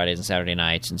downtown on Fridays and Saturday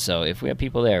nights, and so if we have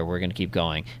people there, we're going to keep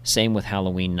going. Same with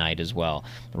Halloween night as well.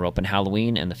 We're open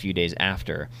Halloween and the few days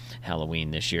after Halloween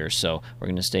this year, so we're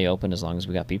going to stay open as long as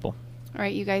we got people. All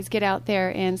right, you guys get out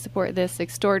there and support this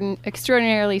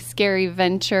extraordinarily scary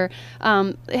venture.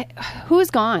 Who's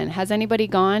gone? Has anybody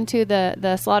gone to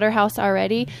the slaughterhouse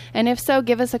already? And if so,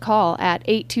 give us a call at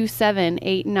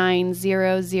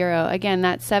 827-8900. Again,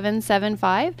 that's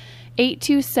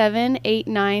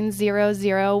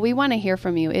 775-827-8900. We want to hear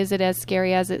from you. Is it as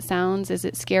scary as it sounds? Is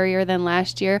it scarier than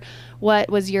last year? What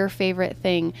was your favorite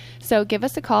thing? So give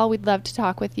us a call. We'd love to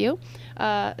talk with you.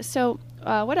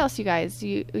 What else, you guys?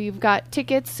 You've got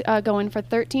tickets going for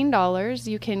 $13.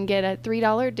 You can get a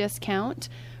 $3 discount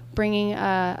bringing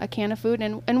a can of food.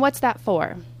 And what's that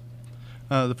for?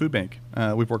 The food bank.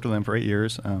 We've worked with them for 8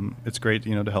 years. It's great,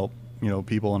 to help,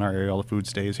 people in our area. All the food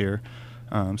stays here.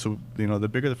 So, the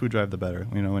bigger the food drive, the better,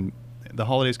 and the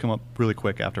holidays come up really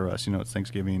quick after us. It's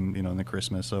Thanksgiving, and then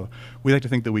Christmas. So we like to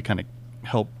think that we kind of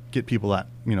help get people that,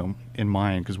 in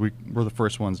mind, because we're the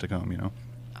first ones to come,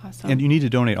 Awesome. And you need to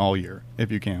donate all year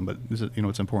if you can, but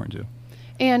it's important to.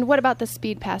 And what about the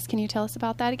Speed Pass? Can you tell us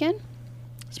about that again?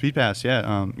 Speed Pass,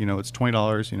 yeah. It's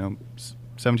 $20.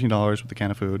 $17 with the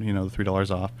can of food. The $3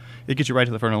 off. It gets you right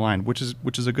to the front of the line, which is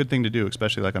a good thing to do,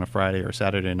 especially like on a Friday or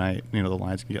Saturday night. The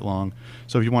lines can get long.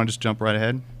 So if you want to just jump right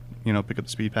ahead, pick up the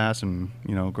Speed Pass and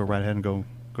go right ahead and go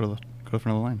to the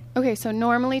front of the line. Okay, so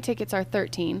normally tickets are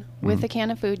 $13. With a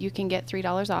can of food, you can get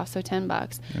 $3 off, so $10. Yep.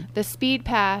 The Speed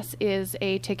Pass is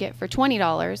a ticket for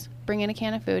 $20. Bring in a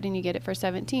can of food and you get it for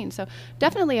 $17. So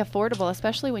definitely affordable,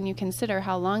 especially when you consider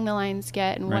how long the lines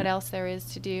get and what else there is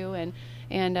to do, and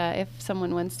if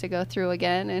someone wants to go through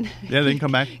again and they can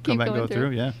come back and go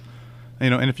through. Yeah.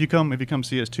 And if you come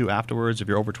see us too afterwards, if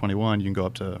you're over 21, you can go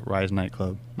up to Rise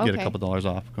Nightclub. You get a couple dollars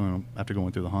off after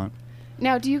going through the haunt.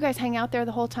 Now, do you guys hang out there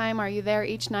the whole time? Are you there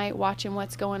each night watching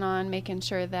what's going on, making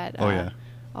sure that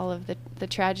all of the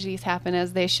tragedies happen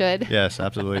as they should? Yes,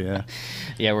 absolutely, yeah.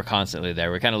 Yeah, we're constantly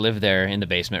there. We kind of live there in the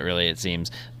basement, really, it seems.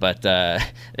 But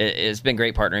it's been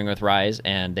great partnering with Rise,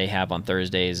 and they have on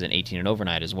Thursdays an 18 and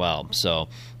overnight as well. So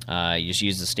you just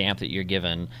use the stamp that you're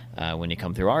given when you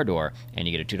come through our door, and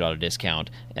you get a $2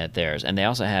 discount at theirs. And they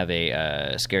also have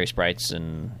a Scary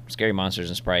Monsters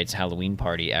and Sprites Halloween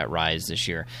party at Rise this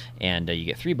year, and you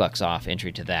get $3 off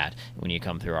entry to that when you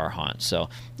come through our haunt. So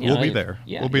we'll be there.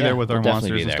 Yeah, we'll be there with our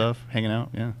monsters and stuff, hanging out.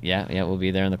 Yeah, we'll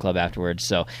be there in the club afterwards.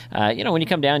 So when you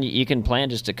come down, you can plan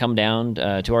just to come down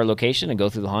to our location and go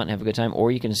through the haunt and have a good time,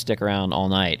 or you can stick around all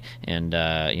night and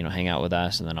hang out with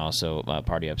us, and then also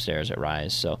party upstairs at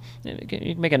Rise. So you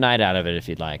can make a night out of it if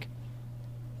you'd like.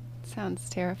 Sounds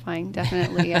terrifying,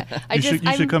 definitely. You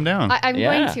should come down. I'm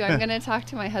going to. I'm going to talk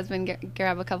to my husband,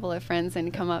 grab a couple of friends,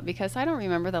 and come up, because I don't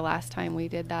remember the last time we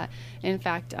did that. In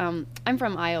fact, I'm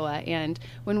from Iowa, and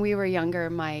when we were younger,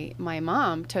 my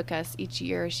mom took us each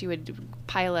year. She would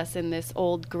pile us in this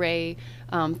old gray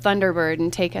Thunderbird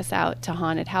and take us out to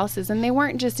haunted houses. And they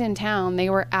weren't just in town; they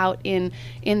were out in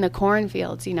the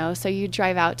cornfields. So you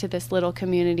drive out to this little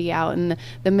community out in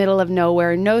the middle of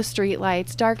nowhere, no street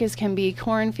lights, dark as can be,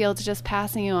 cornfields just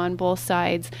passing you on both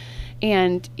sides,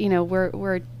 and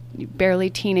we're barely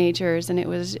teenagers, and it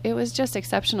was just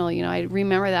exceptional. I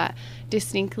remember that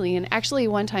distinctly. And actually,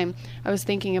 one time I was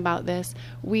thinking about this.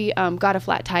 We got a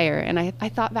flat tire, and I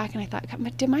thought back and I thought,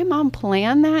 did my mom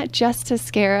plan that just to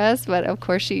scare us? But of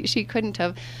course she couldn't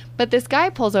have. But this guy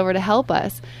pulls over to help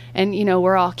us, and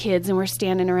we're all kids, and we're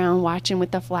standing around watching with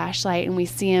the flashlight, and we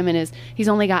see him, and he's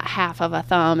only got half of a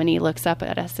thumb, and he looks up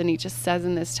at us, and he just says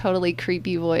in this totally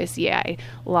creepy voice, "Yeah, I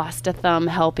lost a thumb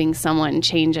helping someone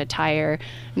change a tire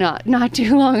not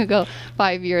too long ago,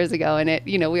 5 years ago." And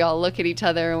we all look at each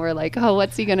other, and we're like, "Oh,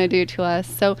 what's he gonna do to us?"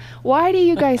 So why do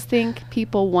you guys think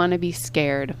people want to be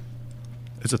scared?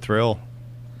 It's a thrill,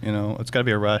 it's got to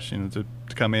be a rush, to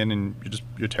come in and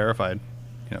you're terrified.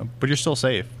 But you're still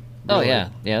safe. Oh, yeah.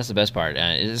 Yeah, that's the best part.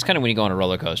 It's kind of when you go on a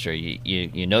roller coaster,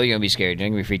 you know you're going to be scared, you're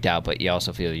going to be freaked out, but you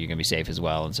also feel you're going to be safe as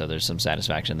well, and so there's some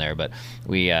satisfaction there. But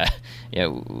we, at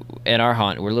our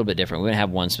haunt, we're a little bit different. We don't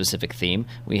have one specific theme.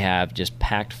 We have just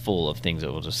packed full of things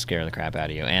that will just scare the crap out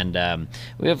of you. And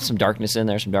we have some darkness in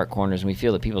there, some dark corners, and we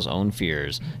feel that people's own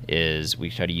fears we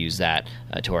try to use that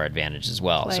to our advantage as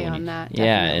well. Play on that,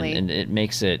 yeah, definitely. and it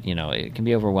makes it, it can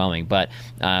be overwhelming, but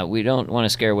we don't want to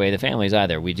scare away the families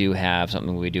either. We do have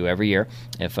something we do every year.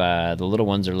 If the little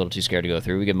ones are a little too scared to go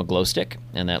through, we give them a glow stick,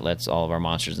 and that lets all of our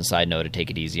monsters inside know to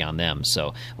take it easy on them.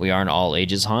 So we are an all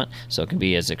ages haunt, so it can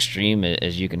be as extreme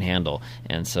as you can handle,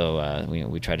 and so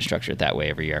we try to structure it that way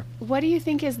every year. What do you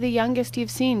think is the youngest you've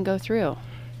seen go through?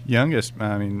 Youngest,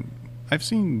 I mean, I've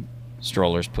seen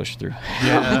strollers push through.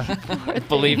 Yeah.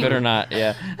 Believe it or not,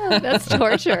 yeah. Oh, that's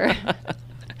torture.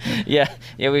 Yeah,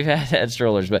 we've had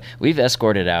strollers, but we've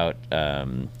escorted out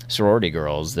sorority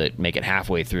girls that make it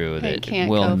halfway through that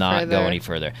will not go any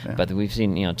further. Yeah. But we've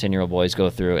seen 10-year-old boys go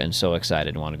through and so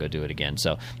excited and want to go do it again.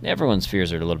 So everyone's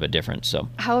fears are a little bit different. So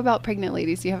how about pregnant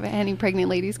ladies? Do you have any pregnant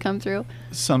ladies come through?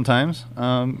 Sometimes.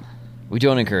 We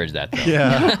don't encourage that, though.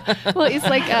 Yeah. Well, it's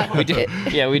like we do.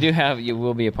 Yeah, we do have. You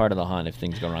will be a part of the haunt if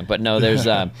things go wrong. But no, there's.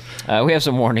 We have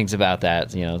some warnings about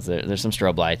that. There's some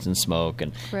strobe lights and smoke,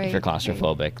 and if you're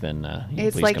claustrophobic, then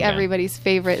it's like everybody's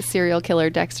favorite serial killer,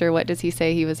 Dexter. What does he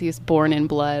say? He was born in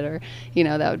blood, or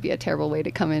that would be a terrible way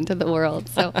to come into the world.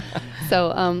 So,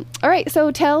 all right. So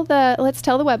let's tell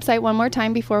the website one more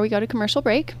time before we go to commercial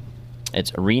break.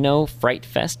 It's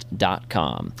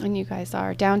RenoFrightFest.com. And you guys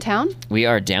are downtown? We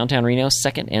are downtown Reno,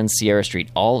 2nd and Sierra Street,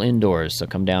 all indoors. So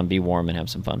come down, be warm, and have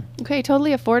some fun. Okay,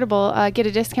 totally affordable. Get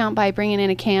a discount by bringing in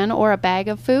a can or a bag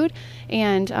of food.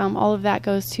 And all of that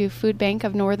goes to Food Bank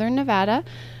of Northern Nevada.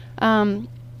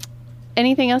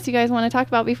 Anything else you guys want to talk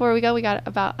about before we go? We got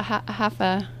about half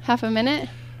a minute.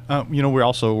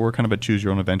 We're kind of a choose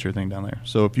your own adventure thing down there.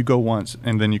 So if you go once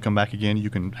and then you come back again, you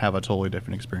can have a totally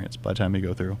different experience by the time you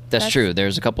go through. That's true.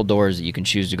 There's a couple doors that you can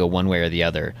choose to go one way or the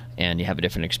other, and you have a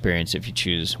different experience if you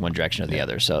choose one direction or the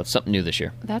other. So it's something new this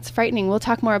year. That's frightening. We'll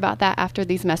talk more about that after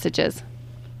these messages.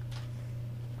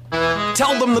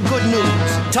 Tell them the good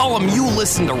news. Tell them you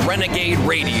listen to Renegade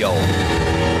Radio.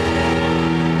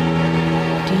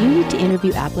 Do you need to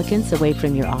interview applicants away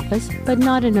from your office, but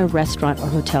not in a restaurant or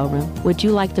hotel room? Would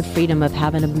you like the freedom of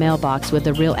having a mailbox with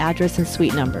a real address and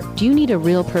suite number? Do you need a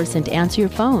real person to answer your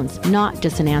phones, not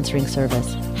just an answering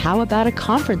service? How about a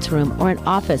conference room or an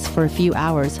office for a few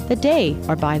hours, a day,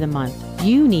 or by the month?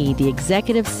 You need the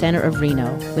Executive Center of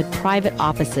Reno with private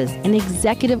offices, an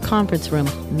executive conference room,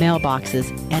 mailboxes,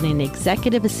 and an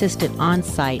executive assistant on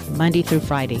site Monday through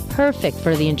Friday. Perfect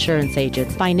for the insurance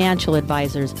agents, financial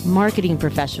advisors, marketing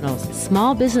professionals,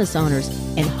 small business owners,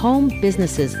 and home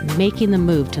businesses making the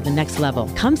move to the next level.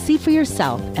 Come see for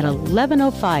yourself at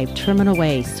 1105 Terminal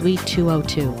Way, Suite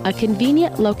 202. A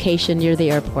convenient location near the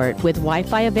airport with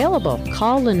Wi-Fi available.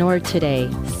 Call Lenore today,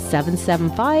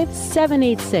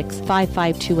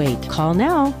 775-786-5528. Call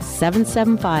now,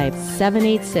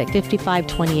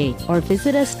 775-786-5528, or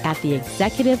visit us at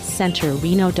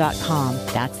theexecutivecenterreno.com.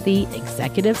 That's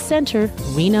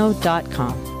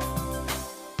theexecutivecenterreno.com.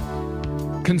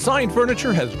 Consign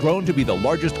Furniture has grown to be the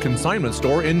largest consignment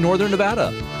store in Northern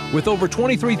Nevada, with over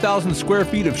 23,000 square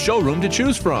feet of showroom to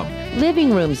choose from.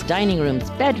 Living rooms, dining rooms,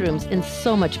 bedrooms, and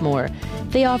so much more.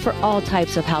 They offer all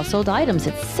types of household items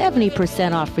at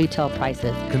 70% off retail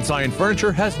prices. Consign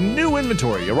Furniture has new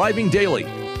inventory arriving daily.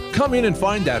 Come in and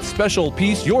find that special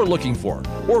piece you're looking for,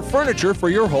 or furniture for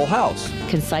your whole house.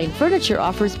 Consign Furniture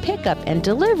offers pickup and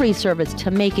delivery service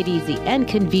to make it easy and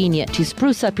convenient to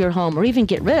spruce up your home or even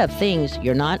get rid of things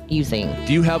you're not using.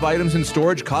 Do you have items in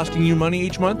storage costing you money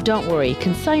each month? Don't worry,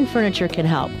 Consign Furniture can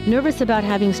help. Nervous about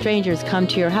having strangers come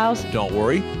to your house? Don't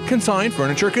worry, Consign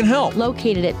Furniture can help.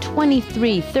 Located at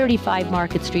 2335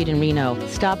 Market Street in Reno.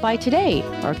 Stop by today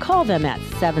or call them at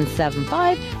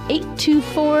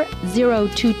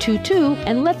 775-824-0222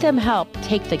 and let them help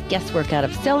take the guesswork out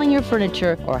of selling your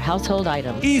furniture or household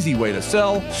items. Easy way to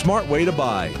sell, smart way to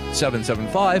buy.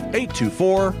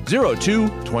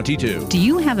 775-824-0222. Do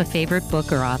you have a favorite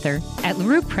book or author? At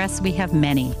LaRue Press, we have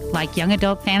many, like young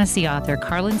adult fantasy author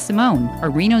Carlin Simone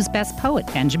or Reno's best poet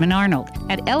Benjamin Arnold.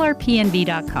 At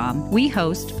LRPNV.com, we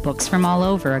host Books from All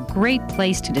Over, a great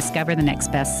place to discover the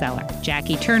next bestseller.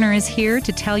 Jackie Turner is here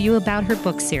to tell you about her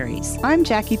book series. I'm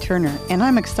Jackie Turner, and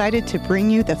I'm excited to bring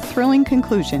you the thrilling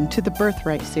conclusion to the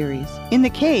Birthright series. In The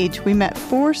Cage, we met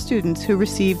 4 students who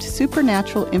received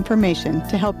supernatural information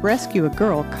to help rescue a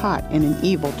girl caught in an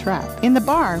evil trap. In The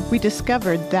Bar, we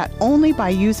discovered that only by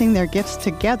using their gifts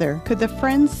together could the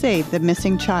friends save the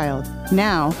missing child.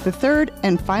 Now, the third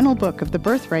and final book of the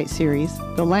Birthright series,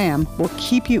 The Lamb, will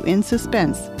keep you in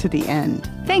suspense to the end.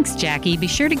 Thanks, Jackie. Be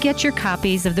sure to get your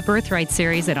copies of the Birthright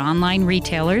series at online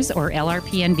retailers or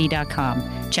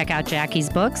lrpnv.com. Check out Jackie's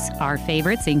books, our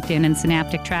favorites, Inked In and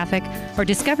Synaptic Traffic, or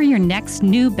discover your next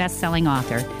new best-selling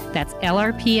author. That's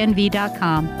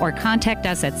lrpnv.com, or contact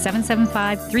us at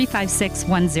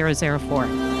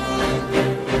 775-356-1004.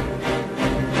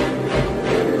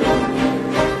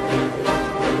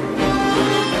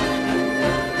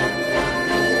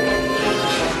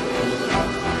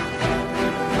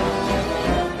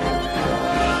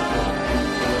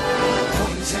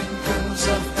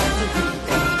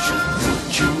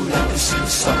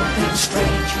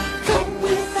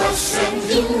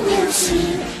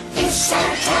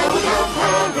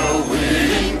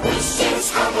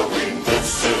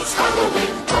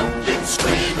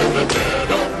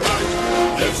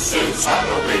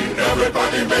 Halloween,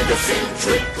 everybody make a scene,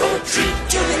 trick or treat,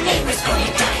 till the neighbors gonna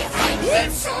die of fright.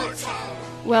 It's our time.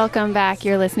 Welcome back.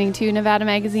 You're listening to Nevada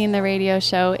Magazine, the radio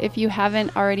show. If you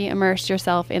haven't already immersed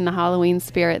yourself in the Halloween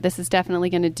spirit, this is definitely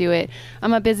going to do it.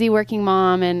 I'm a busy working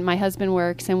mom, and my husband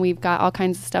works, and we've got all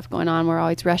kinds of stuff going on. We're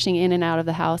always rushing in and out of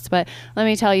the house. But let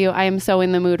me tell you, I am so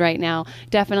in the mood right now.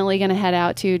 Definitely going to head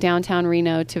out to downtown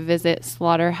Reno to visit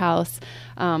Slaughterhouse.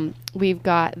 We've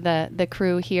got the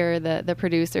crew here, the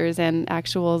producers, and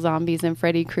actual zombies and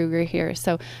Freddy Krueger here.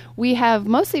 So we have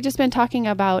mostly just been talking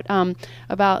about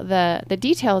the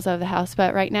details of the house,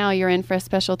 but right now you're in for a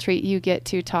special treat. You get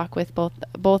to talk with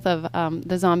both of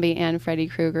the zombie and Freddy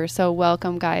Krueger. So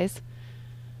welcome, guys.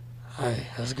 Hi,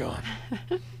 how's it going?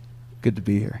 Good to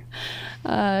be here.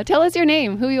 Tell us your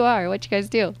name, who you are, what you guys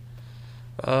do.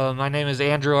 My name is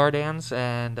Andrew Ardans,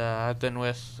 and I've been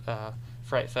with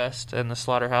Fright Fest and the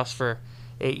Slaughterhouse for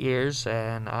 8 years,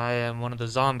 and I am one of the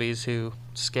zombies who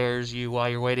scares you while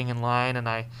you're waiting in line, and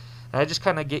I just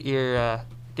kind of get your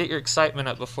excitement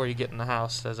up before you get in the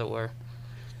house, as it were.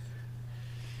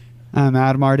 I'm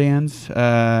Adam Ardans.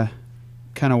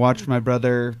 Kind of watched my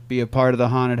brother be a part of the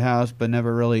haunted house, but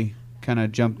never really kind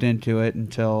of jumped into it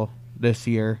until this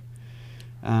year.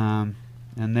 And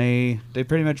they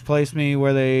pretty much place me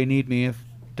where they need me. If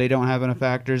they don't have enough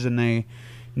actors and they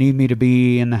need me to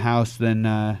be in the house, then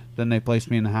they place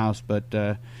me in the house.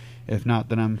 But if not,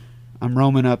 then I'm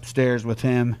roaming upstairs with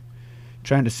him,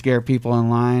 trying to scare people in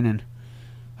line and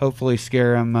hopefully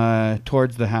scare them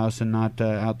towards the house and not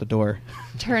out the door.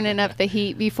 Turning up the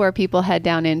heat before people head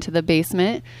down into the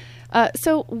basement.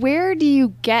 So where do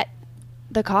you get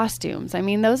the costumes? I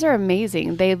mean, those are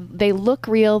amazing. They look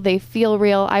real. They feel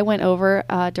real. I went over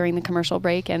during the commercial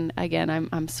break, and again,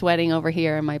 I'm sweating over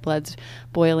here, and my blood's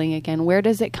boiling again. Where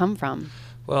does it come from?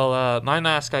 Well, my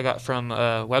mask I got from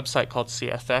a website called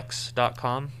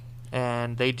cfx.com,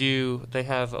 and they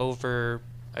have over,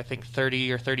 I think,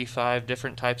 30 or 35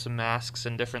 different types of masks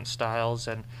and different styles,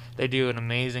 and they do an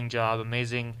amazing job,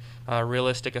 amazing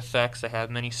realistic effects. They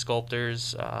have many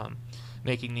sculptors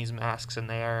making these masks, and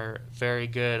they are very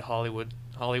good Hollywood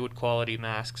quality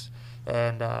masks.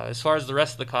 And as far as the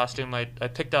rest of the costume, I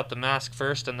picked out the mask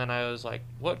first, and then I was like,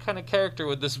 what kind of character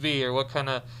would this be, or what kind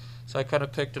of... So I kind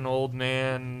of picked an old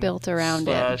man built around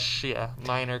it. Yeah,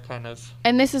 minor kind of.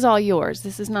 And this is all yours.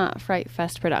 This is not Fright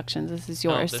Fest Productions. This is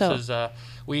yours. No, this is I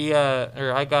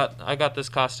got this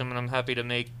costume, and I'm happy to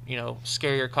make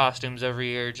scarier costumes every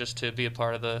year just to be a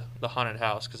part of the haunted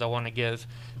house, because I want to give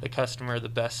the customer the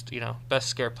best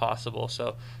scare possible.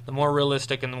 So the more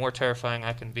realistic and the more terrifying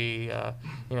I can be,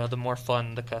 the more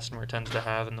fun the customer tends to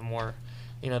have, and the more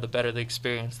the better the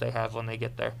experience they have when they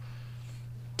get there.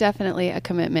 Definitely a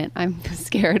commitment. I'm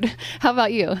scared. How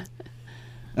about you?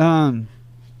 I've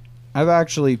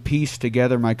actually pieced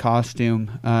together my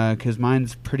costume because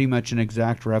mine's pretty much an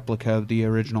exact replica of the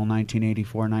original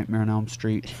 1984 Nightmare on Elm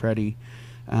Street Freddy.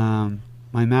 My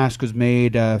mask was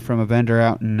made from a vendor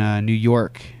out in New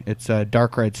York. It's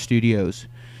Dark Ride Studios,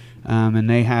 and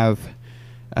they have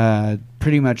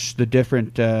pretty much the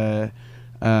different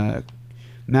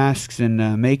masks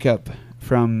and makeup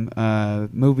from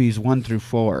movies 1 through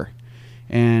 4,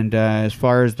 and as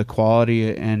far as the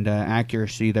quality and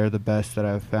accuracy, they're the best that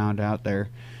I've found out there.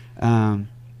 And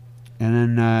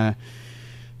then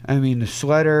the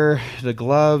sweater, the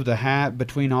glove, the hat,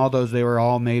 between all those, they were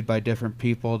all made by different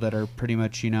people that are pretty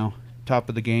much top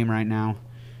of the game right now.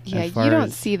 Yeah, you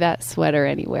don't see that sweater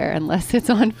anywhere unless it's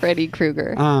on Freddy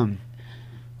Krueger.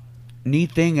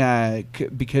 Neat thing,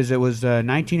 because it was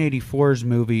 1984's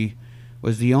movie,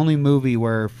 was the only movie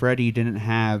where Freddy didn't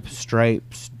have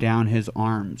stripes down his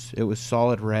arms. It was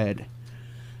solid red.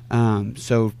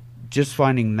 So just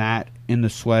finding that in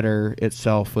the sweater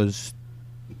itself was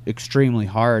extremely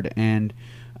hard. And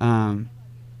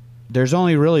There's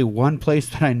only really one place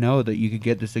that I know that you could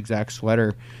get this exact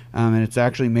sweater, and it's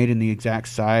actually made in the exact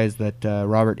size that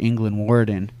Robert Englund wore it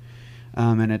in.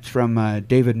 And it's from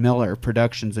David Miller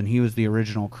Productions, and he was the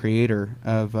original creator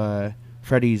of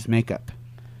Freddy's makeup.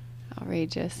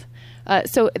 Outrageous.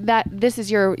 So this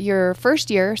is your first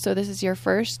year. So this is your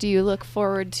first. Do you look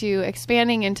forward to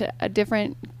expanding into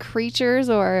different creatures,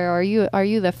 or are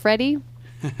you the Freddy?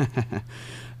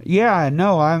 Yeah,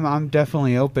 no, I'm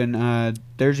definitely open.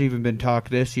 There's even been talk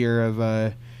this year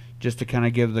of just to kind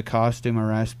of give the costume a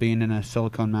rest. Being in a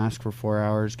silicone mask for 4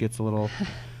 hours gets a little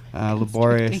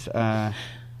laborious.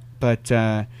 But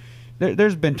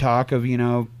there's been talk of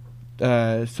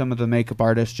some of the makeup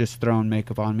artists just throwing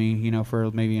makeup on me,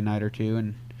 for maybe a night or two,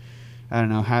 and I don't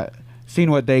know, seeing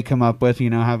what they come up with,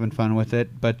 having fun with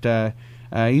it. But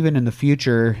even in the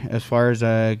future, as far as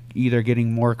either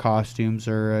getting more costumes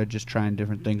or just trying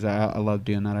different things, I love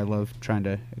doing that. I love trying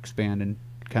to expand and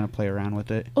kind of play around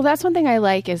with it. Well, that's one thing I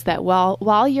like is that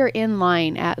while you're in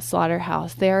line at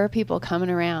Slaughterhouse, there are people coming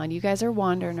around. You guys are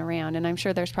wandering around, and I'm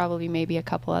sure there's probably maybe a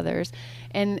couple others.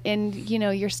 And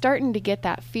you're starting to get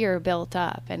that fear built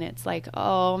up, and it's like,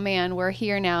 oh man, we're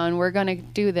here now and we're going to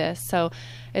do this. So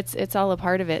it's all a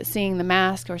part of it. Seeing the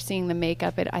mask or seeing the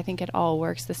makeup, I think it all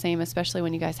works the same, especially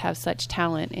when you guys have such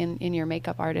talent in your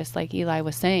makeup artist, like Eli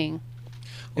was saying.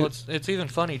 Well, it's even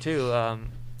funny too.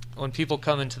 When people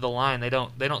come into the line, they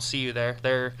don't see you there.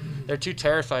 They're too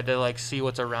terrified to see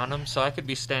what's around them. So I could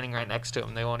be standing right next to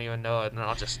them, they won't even know it, and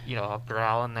I'll just I'll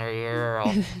growl in their ear, or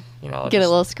I'll get a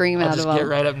little scream out of them. I'll just get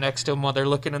right up next to them while they're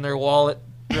looking in their wallet,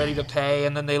 ready to pay,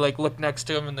 and then they look next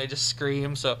to them and they just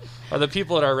scream. So the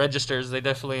people at our registers, they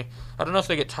definitely, I don't know if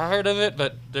they get tired of it,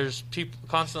 but there's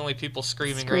constantly people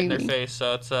screaming right in their face.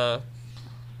 So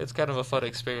it's kind of a fun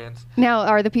experience. Now,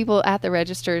 are the people at the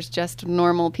registers just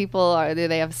normal people, or do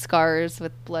they have scars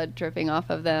with blood dripping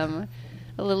off of them?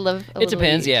 It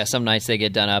depends. Yeah, some nights they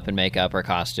get done up in makeup or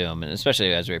costume, and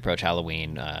especially as we approach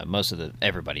Halloween,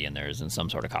 everybody in there is in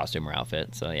some sort of costume or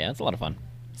outfit. So yeah, it's a lot of fun.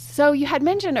 So you had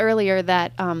mentioned earlier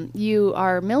that you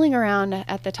are milling around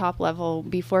at the top level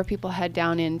before people head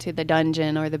down into the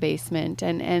dungeon or the basement.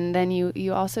 And then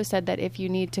you also said that if you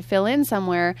need to fill in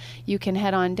somewhere, you can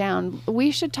head on down.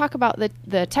 We should talk about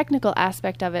the technical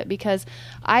aspect of it, because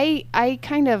I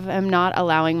kind of am not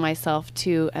allowing myself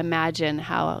to imagine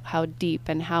how deep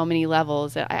and how many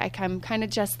levels. I'm kind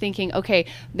of just thinking, okay,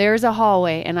 there's a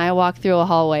hallway, and I walk through a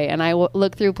hallway, and I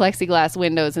look through plexiglass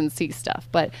windows and see stuff.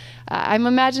 But I'm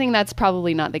imagining that's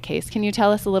probably not the case. Can you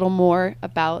tell us a little more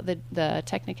about the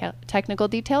technical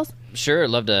details? Sure, I'd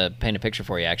love to paint a picture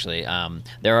for you, actually.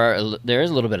 There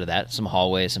is a little bit of that, some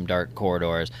hallways, some dark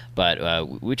corridors,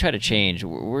 but we try to change.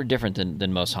 We're different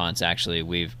than most haunts, actually.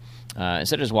 We've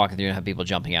instead of just walking through and have people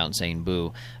jumping out and saying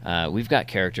boo, we've got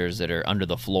characters that are under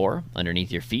the floor,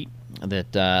 underneath your feet,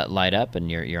 that light up, and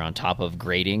you're on top of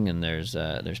grating, and there's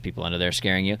people under there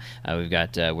scaring you. We've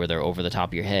got where they're over the top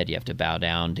of your head. You have to bow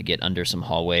down to get under some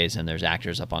hallways, and there's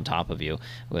actors up on top of you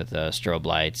with strobe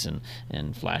lights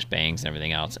and flash bangs and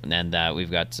everything else. And then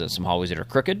we've got some hallways that are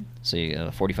crooked, so you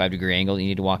a 45-degree angle you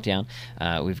need to walk down.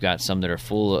 We've got some that are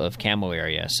full of camo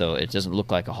area, so it doesn't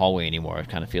look like a hallway anymore. It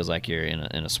kind of feels like you're in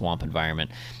a swamp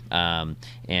environment.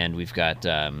 And we've got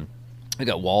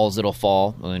walls that'll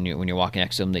fall when you're walking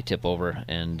next to them. They tip over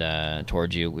and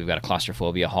towards you. We've got a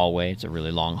claustrophobia hallway. It's a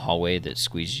really long hallway that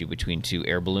squeezes you between two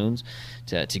air balloons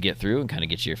to get through and kind of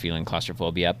get your feeling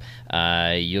claustrophobia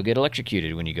up. You'll get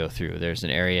electrocuted when you go through. There's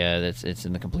an area it's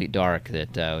in the complete dark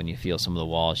that when you feel some of the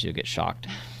walls, you'll get shocked.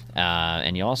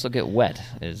 And you also get wet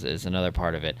is another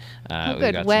part of it.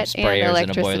 We've got wet some sprayers and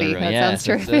in a boiler room. That sounds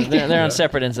so terrific. they're on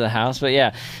separate ends of the house, but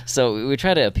yeah. So we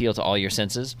try to appeal to all your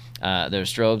senses.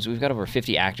 There's strobes. We've got over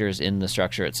 50 actors in the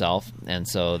structure itself, and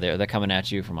so they're coming at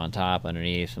you from on top,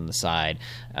 underneath, from the side,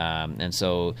 and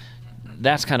so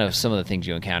that's kind of some of the things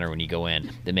you encounter when you go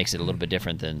in that makes it a little bit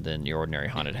different than your ordinary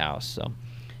haunted house. So.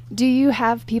 Do you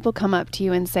have people come up to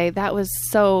you and say, that was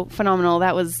so phenomenal,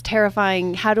 that was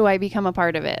terrifying, how do I become a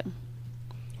part of it?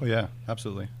 Oh, yeah,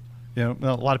 absolutely. A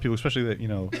lot of people, especially that,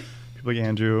 people like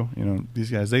Andrew,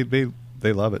 these guys, they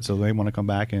love it, so they want to come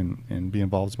back and be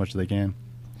involved as much as they can.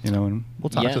 And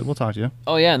we'll talk to you.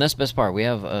 Oh yeah, and that's the best part. We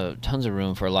have tons of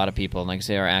room for a lot of people. And like I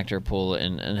say, our actor pool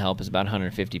and help is about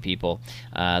 150 people.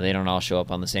 They don't all show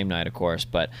up on the same night, of course,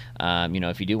 but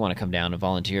if you do want to come down and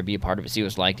volunteer, be a part of it, see what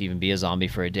it's like to even be a zombie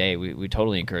for a day, we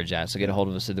totally encourage that. So get a hold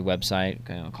of us through the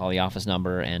website, call the office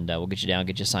number, and we'll get you down,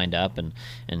 get you signed up,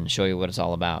 and show you what it's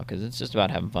all about, because it's just about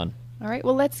having fun. All right.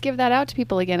 Well, let's give that out to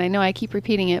people again. I know I keep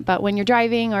repeating it, but when you're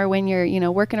driving or when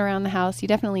you're, working around the house, you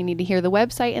definitely need to hear the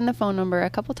website and the phone number a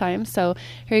couple times. So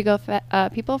here you go,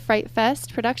 people. Fright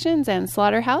Fest Productions and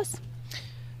Slaughterhouse.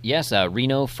 Yes,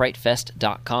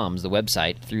 RenoFrightFest.com is the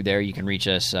website. Through there, you can reach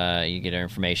us. You get our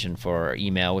information for our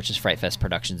email, which is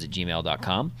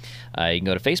frightfestproductions@gmail.com. You can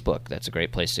go to Facebook. That's a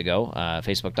great place to go.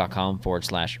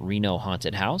 Facebook.com/Reno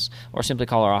Haunted House. Or simply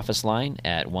call our office line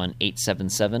at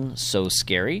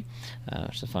 1-877-SO-SCARY.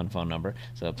 Which is a fun phone number.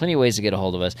 So plenty of ways to get a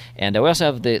hold of us. And we also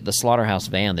have the Slaughterhouse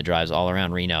van that drives all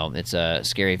around Reno. It's a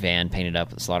scary van painted up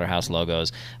with the Slaughterhouse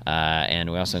logos.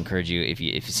 And we also encourage you, if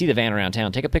you see the van around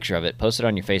town, take a picture of it, post it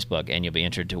on your Facebook, and you'll be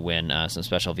entered to win some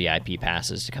special VIP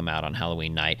passes to come out on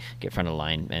Halloween night, get front of the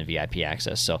line and VIP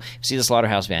access. So if you see the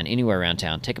Slaughterhouse van anywhere around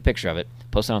town, take a picture of it,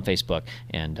 post it on Facebook,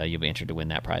 and you'll be entered to win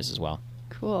that prize as well.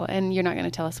 Cool. And you're not going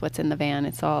to tell us what's in the van.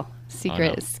 It's all secret. Oh,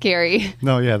 no. It's scary.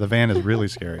 No, yeah, the van is really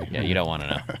scary. Yeah, you don't want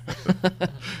to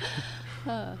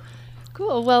know.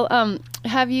 Cool. Well,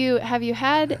 have you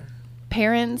had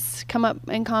parents come up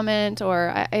and comment,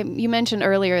 or you mentioned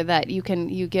earlier that you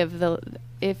give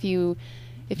if you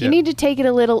need to take it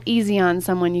a little easy on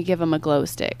someone, you give them a glow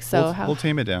stick. So we'll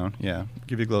tame it down. Yeah,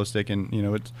 give you a glow stick, and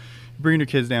it's bringing your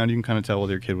kids down. You can kind of tell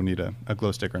whether your kid will need a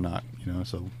glow stick or not.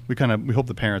 So we hope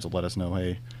the parents will let us know.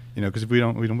 Hey, because if we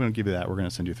don't give you that, we're going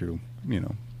to send you through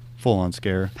full on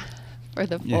scare. Or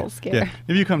the full scare. Yeah.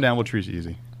 If you come down, we'll treat you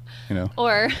easy.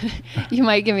 Or you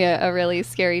might give me a really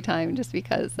scary time just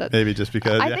because. Maybe just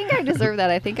because. I think I deserve that.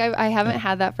 I think I haven't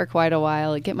had that for quite a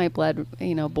while. Get my blood,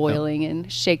 boiling and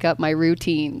shake up my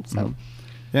routine. So. Mm-hmm.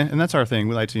 Yeah, and that's our thing.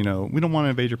 We like to, we don't want to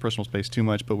invade your personal space too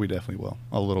much, but we definitely will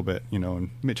a little bit, and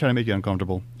try to make you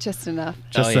uncomfortable. Just enough.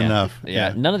 Just enough.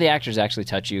 Yeah. None of the actors actually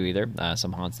touch you either.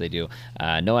 Some haunts they do.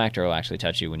 No actor will actually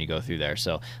touch you when you go through there.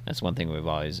 So that's one thing we've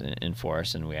always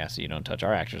enforced, and we ask that you don't touch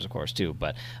our actors, of course, too.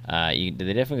 But they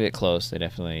definitely get close. They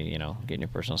definitely, get in your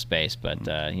personal space. But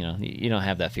you don't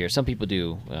have that fear. Some people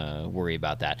do worry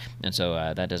about that, and so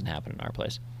that doesn't happen in our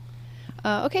place.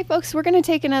 Okay, folks, we're going to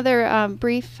take another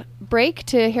brief break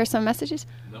to hear some messages.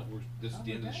 No, this is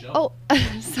the end of the show. Oh,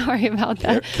 sorry about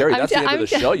that. Carrie, that's the end of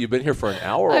the show. You've been here for an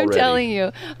hour already. I'm telling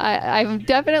you, I'm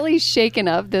definitely shaken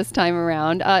up this time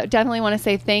around. Definitely want to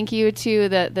say thank you to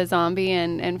the zombie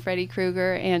and Freddy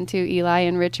Krueger, and to Eli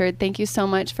and Richard. Thank you so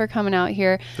much for coming out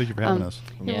here. Thank you for having us.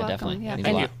 You're welcome. Definitely. Yeah. Thanks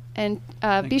a lot. And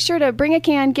be sure to bring a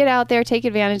can, get out there, take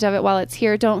advantage of it while it's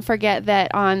here. Don't forget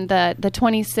that on the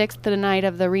 26th, the night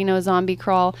of the Reno Zombie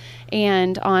Crawl,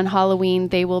 and on Halloween,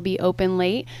 they will be open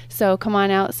late. So come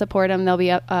on out, support them. They'll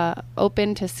be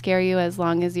open to scare you as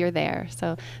long as you're there.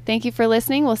 So thank you for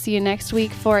listening. We'll see you next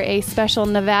week for a special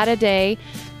Nevada Day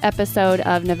episode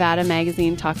of Nevada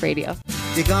Magazine Talk Radio.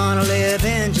 You're gonna live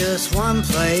in just one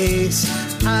place.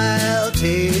 I'll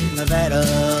take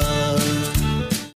Nevada.